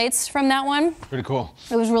highlights from that one. Pretty cool.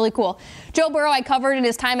 It was really cool. Joe Burrow, I covered in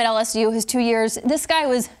his time at LSU, his 2 years. This guy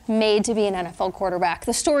was made to be an NFL quarterback.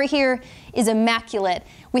 The story here is immaculate.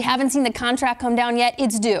 We haven't seen the contract come down yet.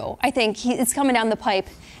 It's due. I think it's coming down the pipe.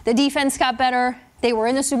 The defense got better. They were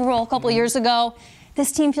in the Super Bowl a couple of years ago.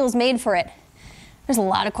 This team feels made for it. There's a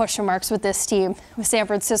lot of question marks with this team, with San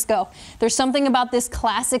Francisco. There's something about this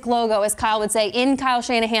classic logo, as Kyle would say, in Kyle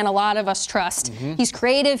Shanahan, a lot of us trust. He's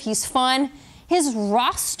creative, he's fun. His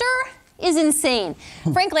roster is insane.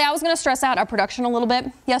 Frankly, I was going to stress out our production a little bit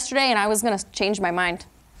yesterday, and I was going to change my mind.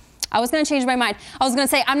 I was going to change my mind. I was going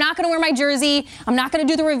to say, I'm not going to wear my jersey. I'm not going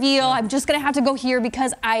to do the reveal. I'm just going to have to go here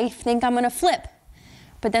because I think I'm going to flip.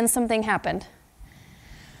 But then something happened.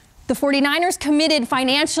 The 49ers committed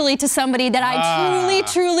financially to somebody that I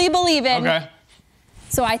truly believe in.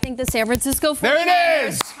 So I think the San Francisco 49ers There it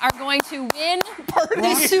is! are going to win Purdy.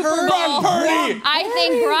 the Super Bowl. Brock Purdy. I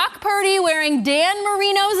think Brock Purdy wearing Dan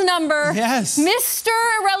Marino's number, Yes. Mr.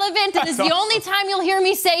 Irrelevant, and is the only time you'll hear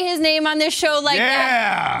me say his name on this show like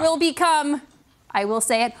that, will become, I will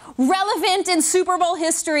say it, relevant in Super Bowl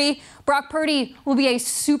history. Brock Purdy will be a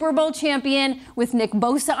Super Bowl champion with Nick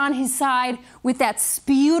Bosa on his side, with that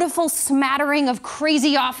beautiful smattering of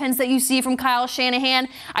crazy offense that you see from Kyle Shanahan.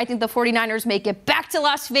 I think the 49ers make it back to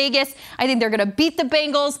Las Vegas. I think they're going to beat the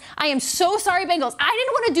Bengals. I am so sorry, Bengals. I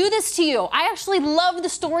didn't want to do this to you. I actually love the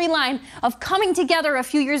storyline of coming together a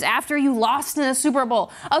few years after you lost in the Super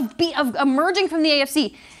Bowl, of emerging from the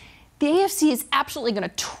AFC. The AFC is absolutely going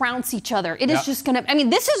to trounce each other. It is just going to, I mean,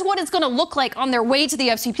 this is what it's going to look like on their way to the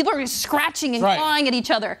AFC. People are scratching and clawing at each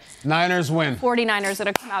other. Niners win. 49ers are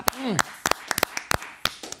going to come out.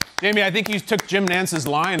 Jamie, I think you took Jim Nance's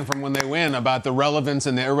line from when they win about the relevance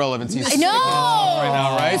and the irrelevance. I know. Right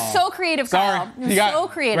now, right? So creative, Kyle. Sorry. So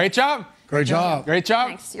creative. Great job. Great job. Great job.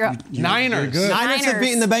 Thanks. You're up. Niners. Good. Niners have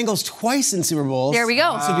beaten the Bengals twice in Super Bowls. There we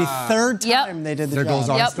go. This would be third time they did the There job. goes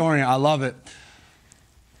our historian. I love it.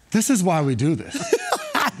 This is why we do this.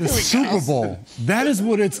 The Super Bowl. That is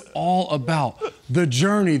what it's all about. The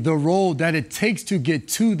journey, the road that it takes to get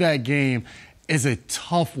to that game is a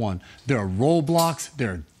tough one. There are roadblocks,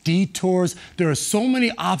 there are detours, there are so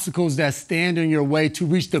many obstacles that stand in your way to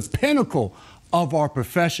reach the pinnacle of our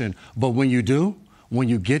profession. But when you do, when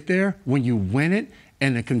you get there, when you win it,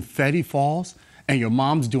 and the confetti falls, and your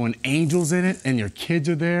mom's doing angels in it, and your kids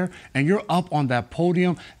are there, and you're up on that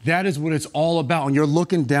podium, that is what it's all about. And you're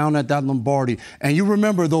looking down at that Lombardi, and you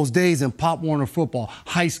remember those days in Pop Warner football,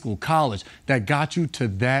 high school, college, that got you to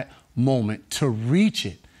that moment, to reach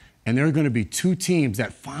it. And there are going to be two teams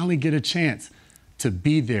that finally get a chance to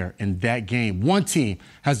be there in that game. One team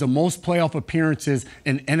has the most playoff appearances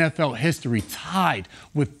in NFL history, tied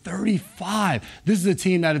with 35. This is a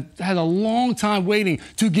team that had a long time waiting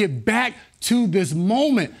to get back to this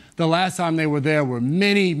moment. The last time they were there were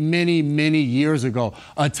many, many, many years ago.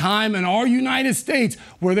 A time in our United States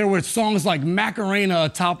where there were songs like Macarena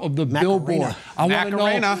atop of the Billboard. I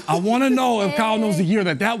want to know if Kyle knows the year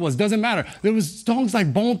that was. Doesn't matter. There was songs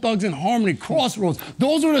like Bone Thugs and Harmony, Crossroads.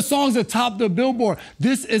 Those were the songs that topped the Billboard.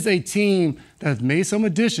 This is a team that have made some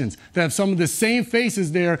additions, that have some of the same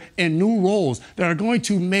faces there in new roles, that are going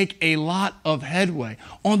to make a lot of headway.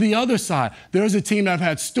 On the other side, there's a team that have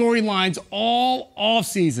had storylines all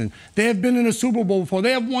offseason. They have been in a Super Bowl before.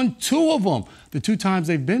 They have won 2 of them. The 2 times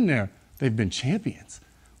they've been there, they've been champions.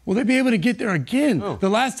 Will they be able to get there again? The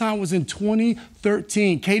last time was in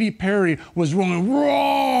 2013. Katy Perry was rolling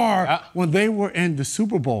roar when they were in the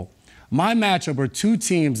Super Bowl. My matchup are 2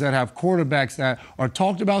 teams that have quarterbacks that are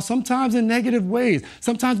talked about sometimes in negative ways,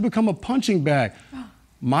 sometimes become a punching bag.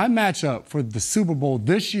 My matchup for the Super Bowl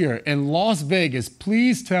this year in Las Vegas,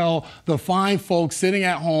 please tell the fine folks sitting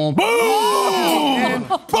at home. Boom!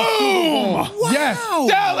 Boom! Wow. Yes,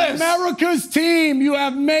 Dallas! America's team, you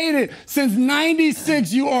have made it. Since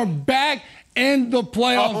 '96, you are back in the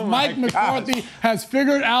playoffs. Oh Mike McCarthy has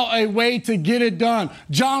figured out a way to get it done.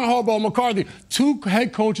 John Harbaugh, McCarthy, 2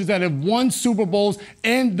 head coaches that have won Super Bowls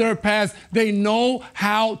in their past. They know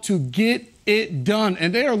how to get it done,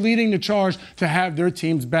 and they are leading the charge to have their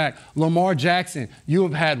teams back. Lamar Jackson, you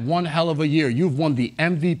have had one hell of a year. You've won the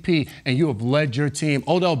MVP, and you have led your team.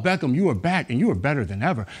 Odell Beckham, you are back, and you are better than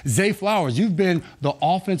ever. Zay Flowers, you've been the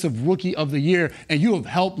offensive rookie of the year, and you have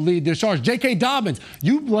helped lead this charge. J.K. Dobbins,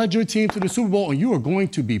 you've led your team to the Super Bowl, and you are going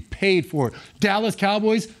to be paid for it. Dallas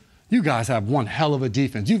Cowboys, you guys have one hell of a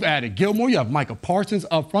defense. You've added Gilmore. You have Micah Parsons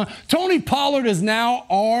up front. Tony Pollard is now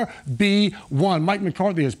RB1. Mike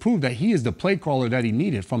McCarthy has proved that he is the play caller that he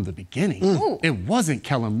needed from the beginning. It wasn't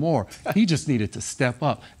Kellen Moore. He just needed to step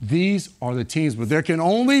up. These are the teams, but there can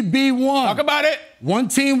only be one. Talk about it. One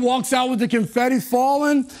team walks out with the confetti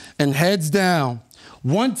falling and heads down.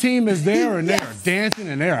 One team is there and they are dancing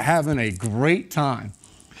and they are having a great time.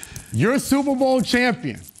 Your Super Bowl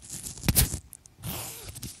champion.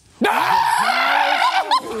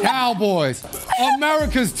 Cowboys,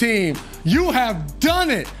 America's team, you have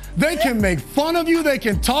done it. They can make fun of you. They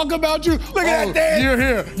can talk about you. Look at that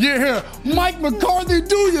dance. You're here. Mike McCarthy,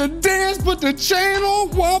 do your dance. Put the chain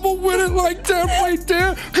on. Wobble with it like that right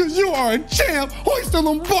there. Because you are a champ. Hoist the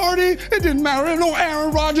Lombardi. It didn't matter. No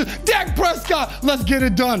Aaron Rodgers. Dak Prescott. Let's get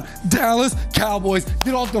it done. Dallas Cowboys,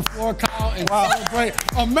 get off the floor, Kyle, and celebrate.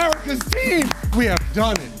 America's team, we have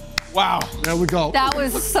done it. Wow. There we go. That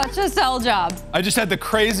was such a sell job. I just had the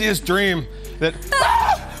craziest dream that,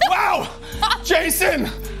 wow, Jason,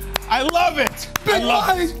 I love it. Big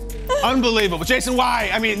Mike. Unbelievable. Jason, why?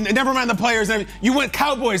 I mean, never mind the players. You went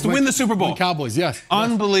Cowboys to win the Super Bowl. Went Cowboys, yes.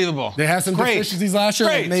 Unbelievable. They had some deficiencies last year.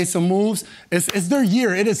 They made some moves. It's their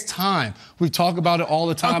year. It is time. We talk about it all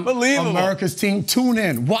the time. Unbelievable. America's team. Tune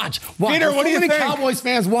in. Watch. Peter, what do you think? Cowboys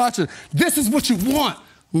fans watching. This is what you want.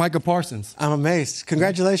 Micah Parsons. I'm amazed.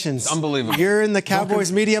 Congratulations. It's unbelievable. You're in the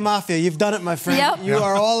Cowboys media mafia. You've done it, my friend. Yep. You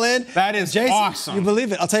are all in. That is Jason, awesome. You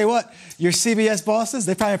believe it. I'll tell you what, your CBS bosses,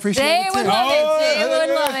 they probably appreciate it too. They would love it. They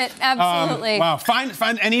would love it. Absolutely. Wow.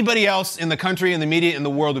 Find anybody else in the country, in the media, in the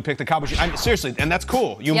world who picked the Cowboys. Seriously, and that's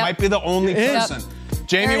cool. You might be the only person.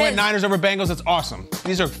 Jamie went Niners over Bengals. That's awesome.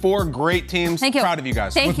 These are 4 great teams. Thank you. Proud of you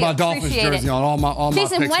guys. Thank With you. my Dolphins Appreciate jersey it. on all my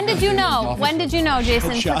Jason, picks when did you know? When did you know,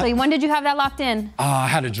 Jason? Quickly, when did you have that locked in? I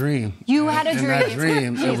had a dream. You had a dream. That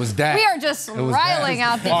dream, it was that. We are just riling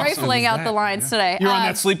out the, rifling out the lines today. You're on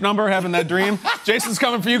that sleep number, having that dream. Jason's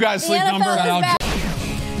coming for you guys. Sleep NFL number. is back.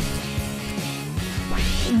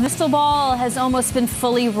 The football has almost been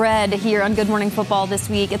fully read here on Good Morning Football this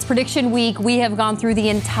week. It's prediction week. We have gone through the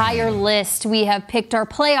entire list. We have picked our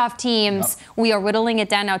playoff teams. We are whittling it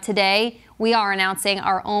down now. Today, we are announcing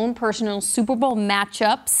our own personal Super Bowl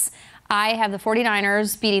matchups. I have the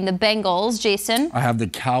 49ers beating the Bengals. Jason? I have the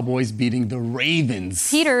Cowboys beating the Ravens.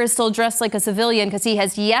 Peter is still dressed like a civilian because he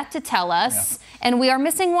has yet to tell us. And we are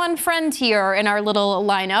missing one friend here in our little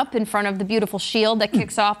lineup in front of the beautiful shield that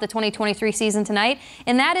kicks off the 2023 season tonight.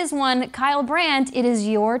 And that is one, Kyle Brandt. It is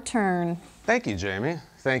your turn. Thank you, Jamie.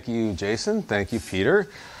 Thank you, Jason. Thank you, Peter.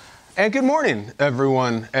 And good morning,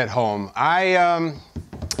 everyone at home. I'm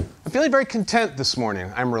feeling very content this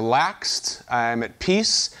morning. I'm relaxed. I'm at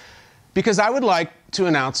peace because I would like to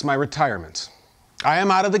announce my retirement. I am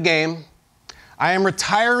out of the game. I am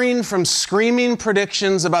retiring from screaming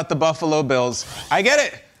predictions about the Buffalo Bills. I get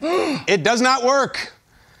it. It does not work.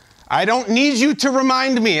 I don't need you to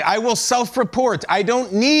remind me. I will self-report. I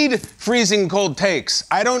don't need freezing cold takes.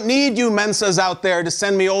 I don't need you Mensas out there to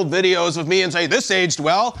send me old videos of me and say, this aged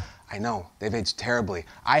well. I know, they've aged terribly.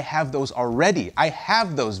 I have those already. I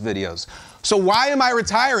have those videos. So why am I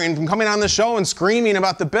retiring from coming on the show and screaming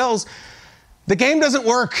about the Bills? The game doesn't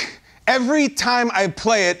work. Every time I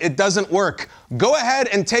play it, it doesn't work. Go ahead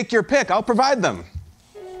and take your pick. I'll provide them.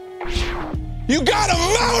 You gotta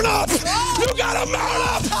mount up! You gotta mount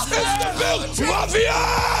up! It's the Bills Mafia!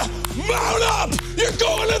 Mount up! You're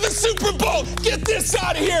going to the Super Bowl! Get this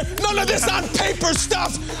out of here! None of this on paper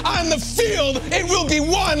stuff! On the field, it will be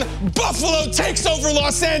won! Buffalo takes over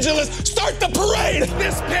Los Angeles! Start the parade!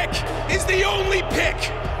 This pick is the only pick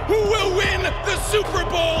who will win the Super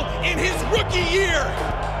Bowl in his rookie year!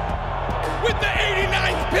 With the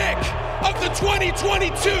 89th pick of the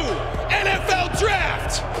 2022 NFL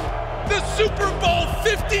Draft, the Super Bowl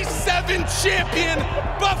 57 champion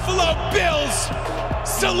Buffalo Bills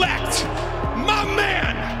select my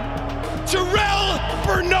man, Terrell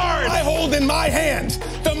Bernard. I hold in my hand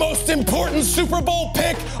the most important Super Bowl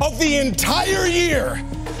pick of the entire year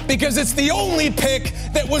because it's the only pick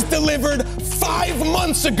that was delivered 5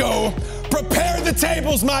 months ago. Prepare the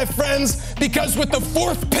tables, my friends, because with the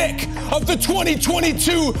 4th pick of the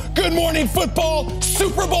 2022 Good Morning Football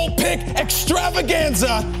Super Bowl pick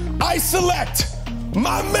extravaganza, I select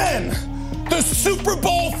my men, the Super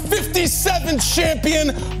Bowl 57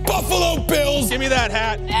 champion Buffalo Bills. Give me that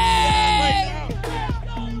hat. Hey!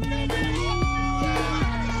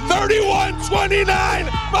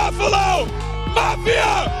 31-29, Buffalo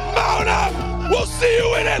Mafia, mount up. We'll see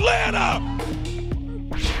you in Atlanta.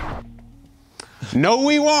 No,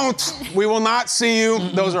 we won't. We will not see you.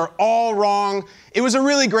 Those are all wrong. It was a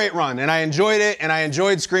really great run, and I enjoyed it, and I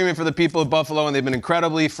enjoyed screaming for the people of Buffalo, and they've been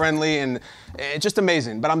incredibly friendly and just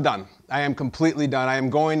amazing. But I'm done. I am completely done. I am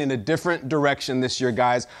going in a different direction this year,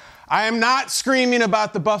 guys. I am not screaming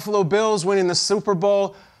about the Buffalo Bills winning the Super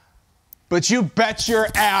Bowl, but you bet your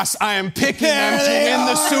ass I am picking them to win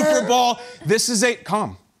the Super Bowl. This is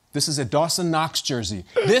a Dawson Knox jersey.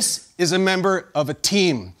 This is a member of a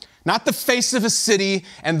team. Not the face of a city,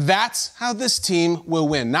 and that's how this team will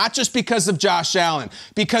win. Not just because of Josh Allen,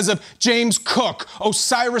 because of James Cook,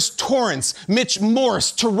 Osiris Torrance, Mitch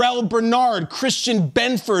Morse, Terrell Bernard, Christian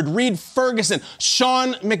Benford, Reed Ferguson,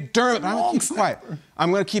 Sean McDermott. I'm going to keep it quiet.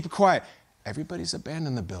 I'm going to keep it quiet. Everybody's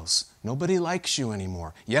abandoned the Bills. Nobody likes you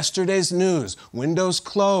anymore. Yesterday's news, windows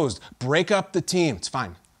closed, break up the team. It's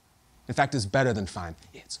fine. In fact, it's better than fine.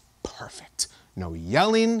 It's perfect. No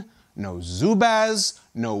yelling, no Zubaz,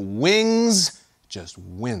 no wings, just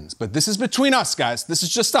wins. But this is between us, guys. This is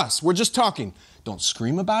just us. We're just talking. Don't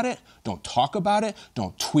scream about it. Don't talk about it.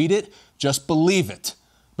 Don't tweet it. Just believe it.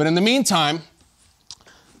 But in the meantime,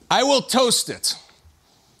 I will toast it.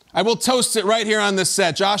 I will toast it right here on this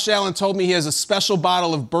set. Josh Allen told me he has a special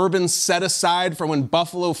bottle of bourbon set aside for when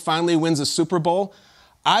Buffalo finally wins a Super Bowl.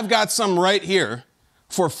 I've got some right here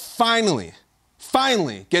for finally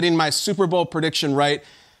getting my Super Bowl prediction right.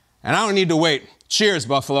 And I don't need to wait. Cheers,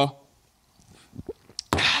 Buffalo.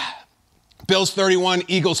 Bills 31,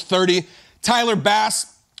 Eagles 30. Tyler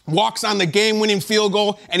Bass walks on the game-winning field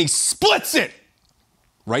goal, and he splits it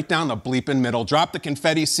right down the bleeping middle. Drop the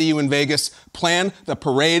confetti, see you in Vegas, plan the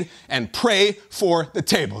parade, and pray for the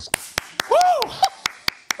tables. Woo!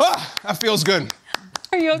 Oh, that feels good.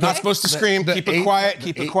 Are you okay? Not supposed to scream. Keep it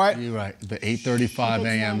quiet. You're right. The 8:35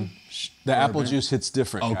 a.m. The apple juice hits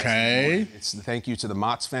different. Okay. Guys. It's thank you to the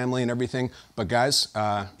Mott's family and everything. But guys,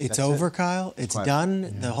 it's over, Kyle. It's done. Yeah.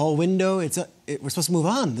 The whole window. We're supposed to move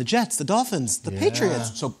on. The Jets, the Dolphins, the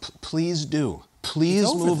Patriots. So please do.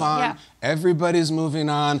 Please move on. Yeah. Everybody's moving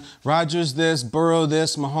on. Rodgers this, Burrow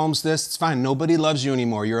this, Mahomes this. It's fine. Nobody loves you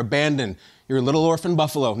anymore. You're abandoned. You're a little orphan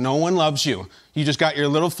buffalo. No one loves you. You just got your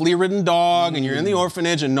little flea-ridden dog, and you're in the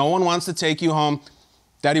orphanage, and no one wants to take you home.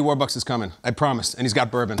 Daddy Warbucks is coming, I promise, and he's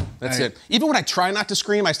got bourbon. That's it. Even when I try not to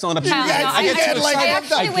scream, I still end up screaming. I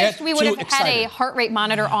actually wish we would have had a heart rate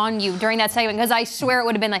monitor on you during that segment, because I swear it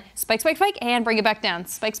would have been like spike, spike, spike, and bring it back down.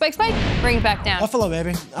 Spike, spike, spike, bring it back down. Buffalo,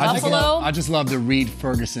 baby. Buffalo. I just love the Reed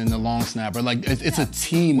Ferguson, the long snapper. Like it's a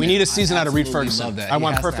team. We need a season out of Reed Ferguson. I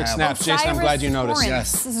want perfect snaps. Jason, I'm glad you noticed.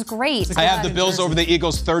 Yes. This is great. I have the Bills over the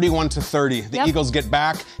Eagles 31-30. The Eagles get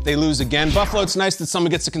back. They lose again. Buffalo, it's nice that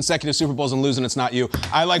someone gets to consecutive Super Bowls and lose, and it's not you.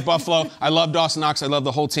 I like Buffalo. I love Dawson Knox. I love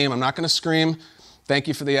the whole team. I'm not going to scream. Thank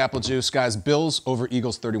you for the apple juice, guys. Bills over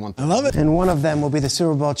Eagles 31-30. I love it. And one of them will be the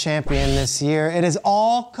Super Bowl champion this year. It has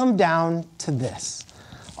all come down to this.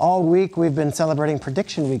 All week, we've been celebrating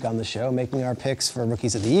Prediction Week on the show, making our picks for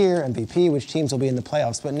Rookies of the Year, MVP, which teams will be in the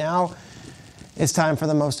playoffs. But now it's time for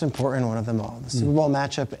the most important one of them all, the Super Bowl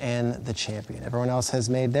matchup and the champion. Everyone else has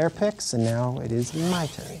made their picks, and now it is my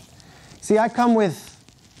turn. See, I come with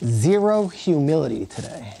zero humility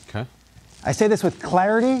today. Okay. I say this with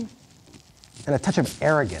clarity and a touch of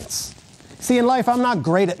arrogance. See, in life, I'm not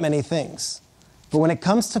great at many things. But when it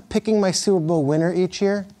comes to picking my Super Bowl winner each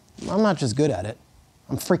year, I'm not just good at it.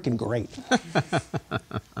 I'm freaking great.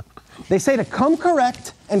 They say to come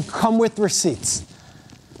correct and come with receipts.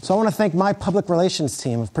 So I want to thank my public relations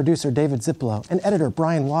team of producer David Ziplo and editor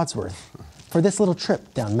Brian Wadsworth for this little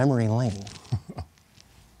trip down memory lane.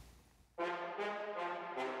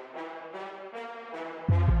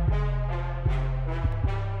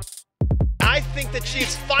 I think the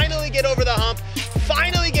Chiefs finally get over the hump,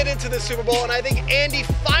 finally get into the Super Bowl, and I think Andy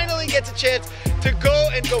finally gets a chance to go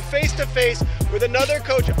face-to-face with another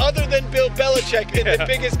coach other than Bill Belichick in the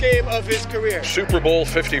biggest game of his career. Super Bowl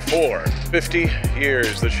 54. 50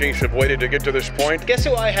 years the Chiefs have waited to get to this point. Guess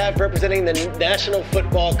who I have representing the National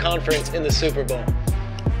Football Conference in the Super Bowl?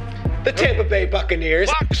 The Tampa Bay Buccaneers.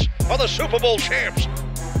 Bucs are the Super Bowl champs.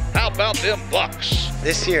 How about them Bucs?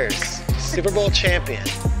 This year's Super Bowl champion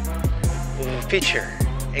will feature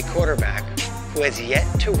a quarterback who has yet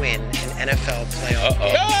to win an NFL playoff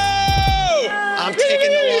game. I'm taking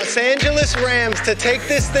the Los Angeles Rams to take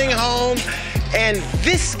this thing home, and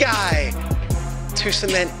this guy to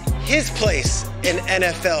cement his place in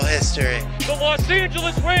NFL history. The Los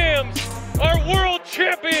Angeles Rams are world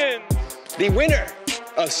champions! The winner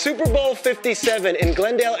of Super Bowl 57 in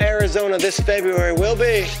Glendale, Arizona this February will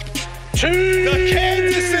be the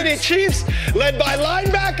Kansas City Chiefs, led by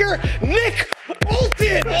linebacker Nick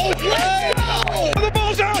Bolton. The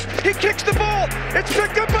ball's out. He kicks the ball. It's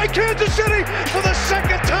picked up by Kansas City for the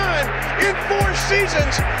second time in 4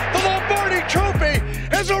 seasons. The Lombardi Trophy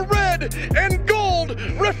has a red and gold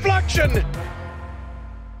reflection.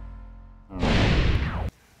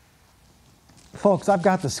 Folks, I've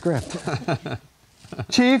got the script.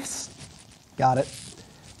 Chiefs, got it.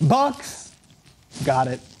 Bucks, got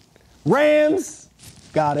it. Rams,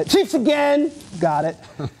 got it. Chiefs again, got it.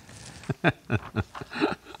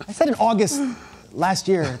 I said in August last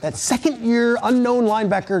year that second-year unknown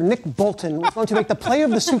linebacker Nick Bolton was going to make the play of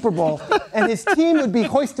the Super Bowl, and his team would be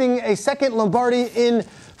hoisting a second Lombardi in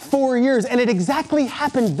 4 years, and it exactly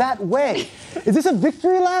happened that way. Is this a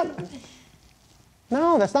victory lap?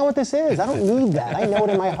 No, that's not what this is. I don't need that. I know it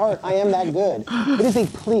in my heart. I am that good. It is a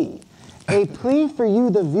plea for you,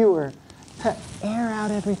 the viewer, to air out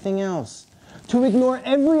everything else, to ignore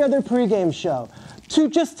every other pregame show, to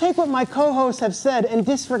just take what my co-hosts have said and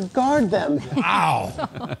disregard them. Wow.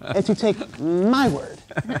 And to take my word.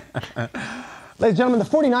 Ladies and gentlemen, the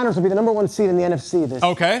 49ers will be the #1 seed in the NFC this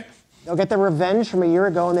year. Okay. They'll get their revenge from a year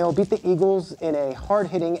ago, and they will beat the Eagles in a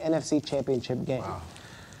hard-hitting NFC Championship game. Wow.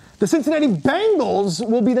 The Cincinnati Bengals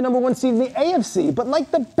will be the #1 seed in the AFC, but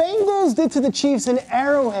like the Bengals did to the Chiefs in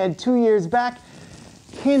Arrowhead 2 years back,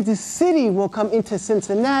 Kansas City will come into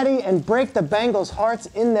Cincinnati and break the Bengals' hearts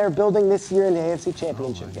in their building this year in the AFC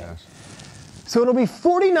Championship game. So it'll be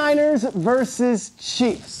 49ers versus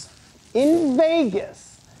Chiefs in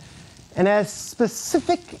Vegas. And as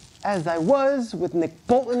specific as I was with Nick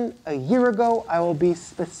Bolton a year ago, I will be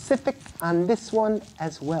specific on this one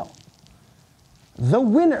as well. The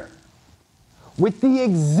winner, with the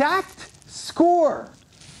exact score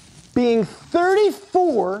being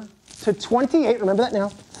 34-28, remember that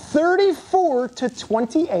now,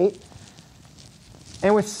 34-28,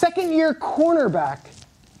 and with second-year cornerback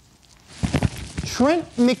Trent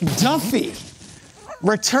McDuffie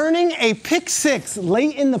returning a pick six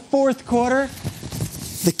late in the fourth quarter,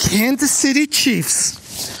 the Kansas City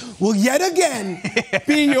Chiefs will yet again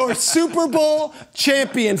be your Super Bowl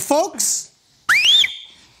champion, folks.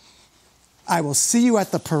 I will see you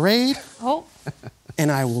at the parade. Oh.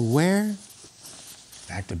 And I will wear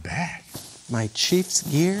back to back my Chiefs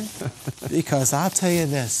gear because I'll tell you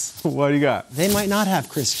this. What do you got? They might not have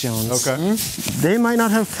Chris Jones. Okay. They might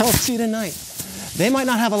not have Kelsey tonight. They might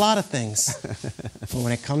not have a lot of things. But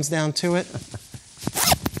when it comes down to it,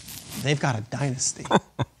 they've got a dynasty.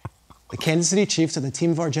 The Kansas City Chiefs are the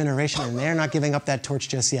team of our generation, and they're not giving up that torch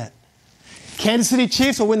just yet. Kansas City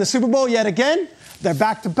Chiefs will win the Super Bowl yet again. Their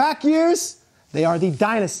back-to-back years, they are the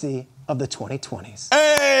dynasty of the 2020s.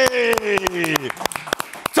 Hey!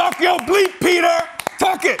 Talk your bleep, Peter!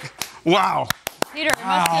 Talk it! Wow. Peter, it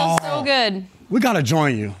must feel so good. We got to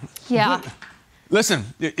join you. Yeah. Listen,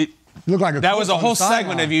 look like that was a whole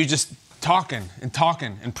segment of you just talking and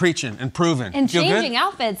preaching and proving. And Feel changing good?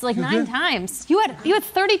 outfits like 9 times. You had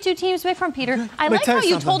 32 teams pick from, Peter. I like tell how you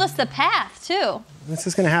you something. told us the path, too. This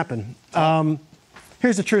is going to happen.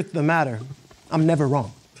 Here's the truth of the matter. I'm never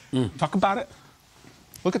wrong. Talk about it.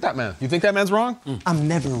 Look at that man. You think that man's wrong? I'm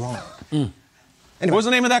never wrong. Anyway. Anyway, What was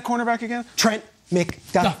the name of that cornerback again? Trent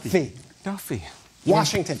McDuffie. Duffy.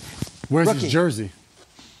 Washington. Where's Rookie. his jersey?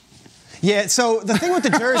 Yeah, so the thing with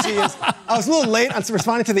the jersey is I was a little late on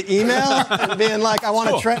responding to the email and being like, I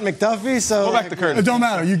want a Trent McDuffie, so... Go back to Curtis. It don't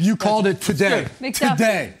matter. You called it today. McDuffie.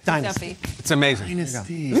 Today. Dynasty. It's amazing.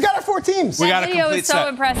 We got our 4 teams. We got a That video complete is so set.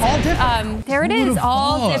 impressive. All different. There it Who is, would've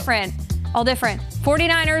all thought? different. All different.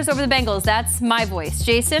 49ers over the Bengals. That's my voice.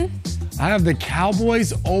 Jason? I have the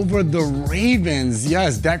Cowboys over the Ravens.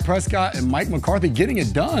 Yes, Dak Prescott and Mike McCarthy getting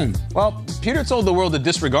it done. Well, Peter told the world to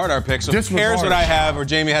disregard our picks, so who cares what I have or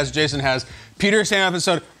Jamie has, Jason has. Peter came up and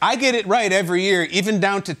said, I get it right every year, even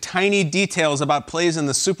down to tiny details about plays in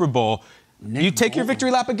the Super Bowl. You take your victory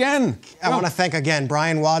lap again. I want to thank again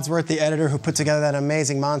Brian Wadsworth, the editor, who put together that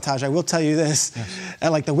amazing montage. I will tell you this,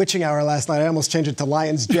 at like the witching hour last night, I almost changed it to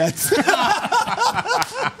Lions Jets.